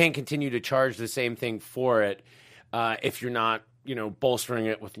you can't continue to charge the same thing for it if you're not, bolstering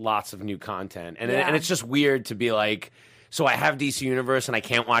it with lots of new content. And it's just weird to be like, so I have DC Universe and I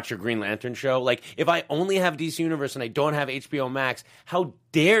can't watch your Green Lantern show? Like, if I only have DC Universe and I don't have HBO Max, how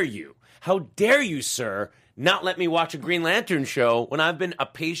dare you? How dare you, sir, not let me watch a Green Lantern show when I've been a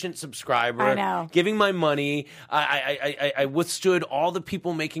patient subscriber, I know, giving my money. I withstood all the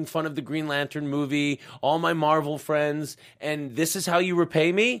people making fun of the Green Lantern movie, all my Marvel friends, and this is how you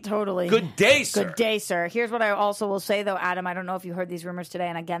repay me? Totally. Good day, sir. Good day, sir. Here's what I also will say, though, Adam. I don't know if you heard these rumors today,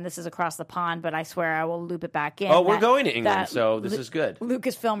 and again, this is across the pond, but I swear I will loop it back in. Oh, we're going to England, so this is good.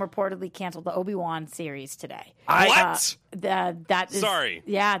 Lucasfilm reportedly canceled the Obi-Wan series today. What? That is, sorry.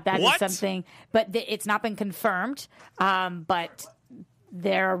 Yeah, that is something. But it's not been confirmed. But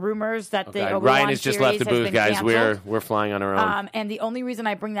there are rumors that the Obi-Wan Ryan has just left the booth, guys. Canceled. We're flying on our own. And the only reason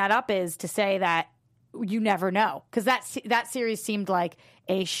I bring that up is to say that you never know, because that series seemed like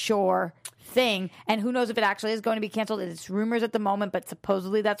a sure thing, and who knows if it actually is going to be canceled. It's rumors at the moment, but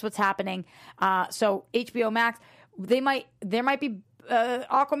supposedly that's what's happening. So HBO Max, there might be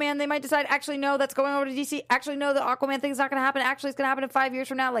Aquaman, they might decide, actually, no, that's going over to DC. Actually, no, the Aquaman thing's not going to happen. Actually, it's going to happen in 5 years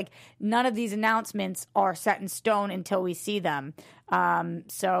from now. Like, none of these announcements are set in stone until we see them.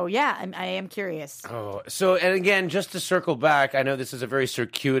 So, yeah, I am curious. Oh, so, and again, just to circle back, I know this is a very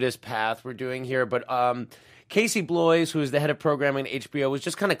circuitous path we're doing here, but Casey Bloys, who is the head of programming at HBO, was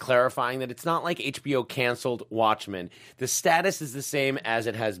just kind of clarifying that it's not like HBO canceled Watchmen. The status is the same as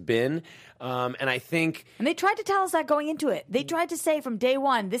it has been. And I think... And they tried to tell us that going into it. They tried to say from day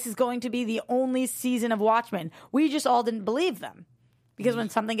one, this is going to be the only season of Watchmen. We just all didn't believe them. Because when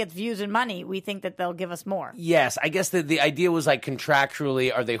something gets views and money, we think that they'll give us more. Yes, I guess the idea was like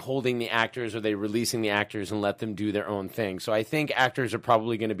contractually, are they holding the actors? Are they releasing the actors and let them do their own thing? So I think actors are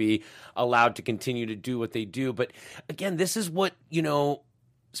probably going to be allowed to continue to do what they do. But again, this is what,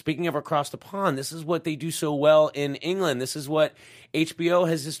 speaking of across the pond, this is what they do so well in England. This is what HBO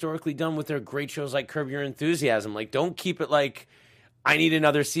has historically done with their great shows like Curb Your Enthusiasm. Like, don't keep it like, I need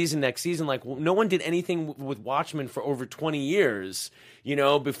another season next season. Like, no one did anything with Watchmen for over 20 years,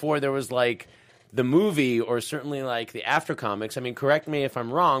 before there was like the movie or certainly like the after comics. I mean, correct me if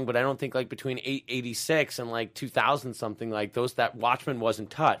I'm wrong, but I don't think like between 86 and like 2000 something like that Watchmen wasn't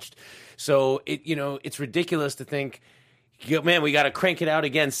touched. So it's ridiculous to think, man, we got to crank it out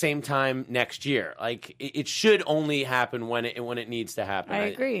again same time next year. Like, it should only happen when it needs to happen. I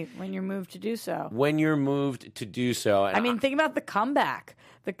agree. When you're moved to do so. When you're moved to do so. And think about The Comeback.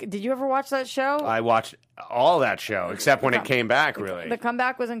 Did you ever watch that show? I watched all that show, except when it came back, really. The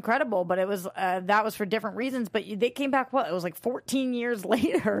Comeback was incredible, but it was that was for different reasons. But they came back, it was like 14 years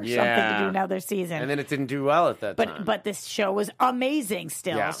later or something to do another season. And then it didn't do well at that time. But this show was amazing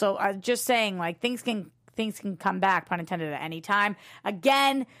still. Yeah. So I'm just saying, like, things can come back, pun intended, at any time.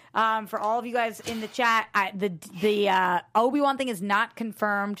 Again, for all of you guys in the chat, the Obi-Wan thing is not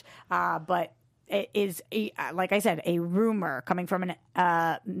confirmed, but it is, like I said, a rumor coming from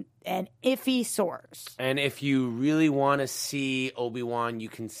an iffy source. And if you really want to see Obi-Wan, you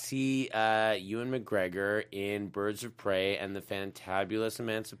can see Ewan McGregor in Birds of Prey and the Fantabulous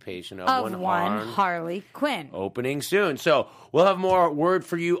Emancipation of One Harley Quinn. Opening soon. So we'll have more word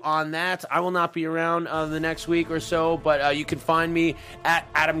for you on that. I will not be around the next week or so, but you can find me at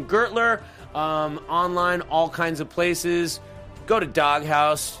Adam Gertler, online, all kinds of places. Go to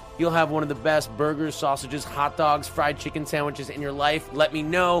Doghouse. You'll have one of the best burgers, sausages, hot dogs, fried chicken sandwiches in your life. Let me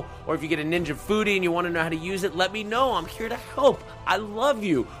know. Or if you get a Ninja Foodie and you want to know how to use it, let me know. I'm here to help. I love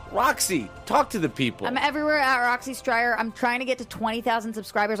you. Roxy, talk to the people. I'm everywhere at Roxy Stryer. I'm trying to get to 20,000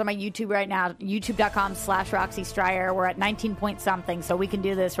 subscribers on my YouTube right now. YouTube.com/Roxy Stryer. We're at 19 point something, so we can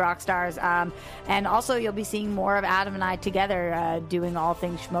do this, rock stars. And also, you'll be seeing more of Adam and I together doing all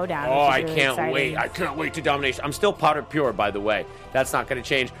things Schmodown. Oh, I can't wait. I can't wait to dominate. I'm still powder pure, by the way. That's not going to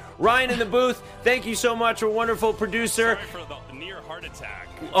change. Ryan in the booth, thank you so much. A wonderful producer. Sorry for the near heart attack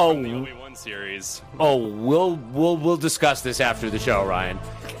from the Obi-Wan series. Oh, we'll discuss this after the show, Ryan.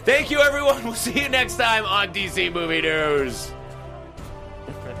 Thank you, everyone. We'll see you next time on DC Movie News.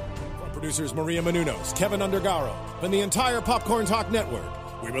 From producers Maria Menounos, Kevin Undergaro, and the entire Popcorn Talk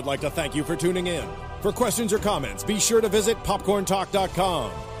Network, we would like to thank you for tuning in. For questions or comments, be sure to visit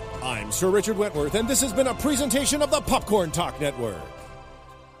popcorntalk.com. I'm Sir Richard Wentworth, and this has been a presentation of the Popcorn Talk Network.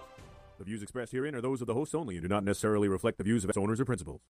 The views expressed herein are those of the hosts only and do not necessarily reflect the views of its owners or principals.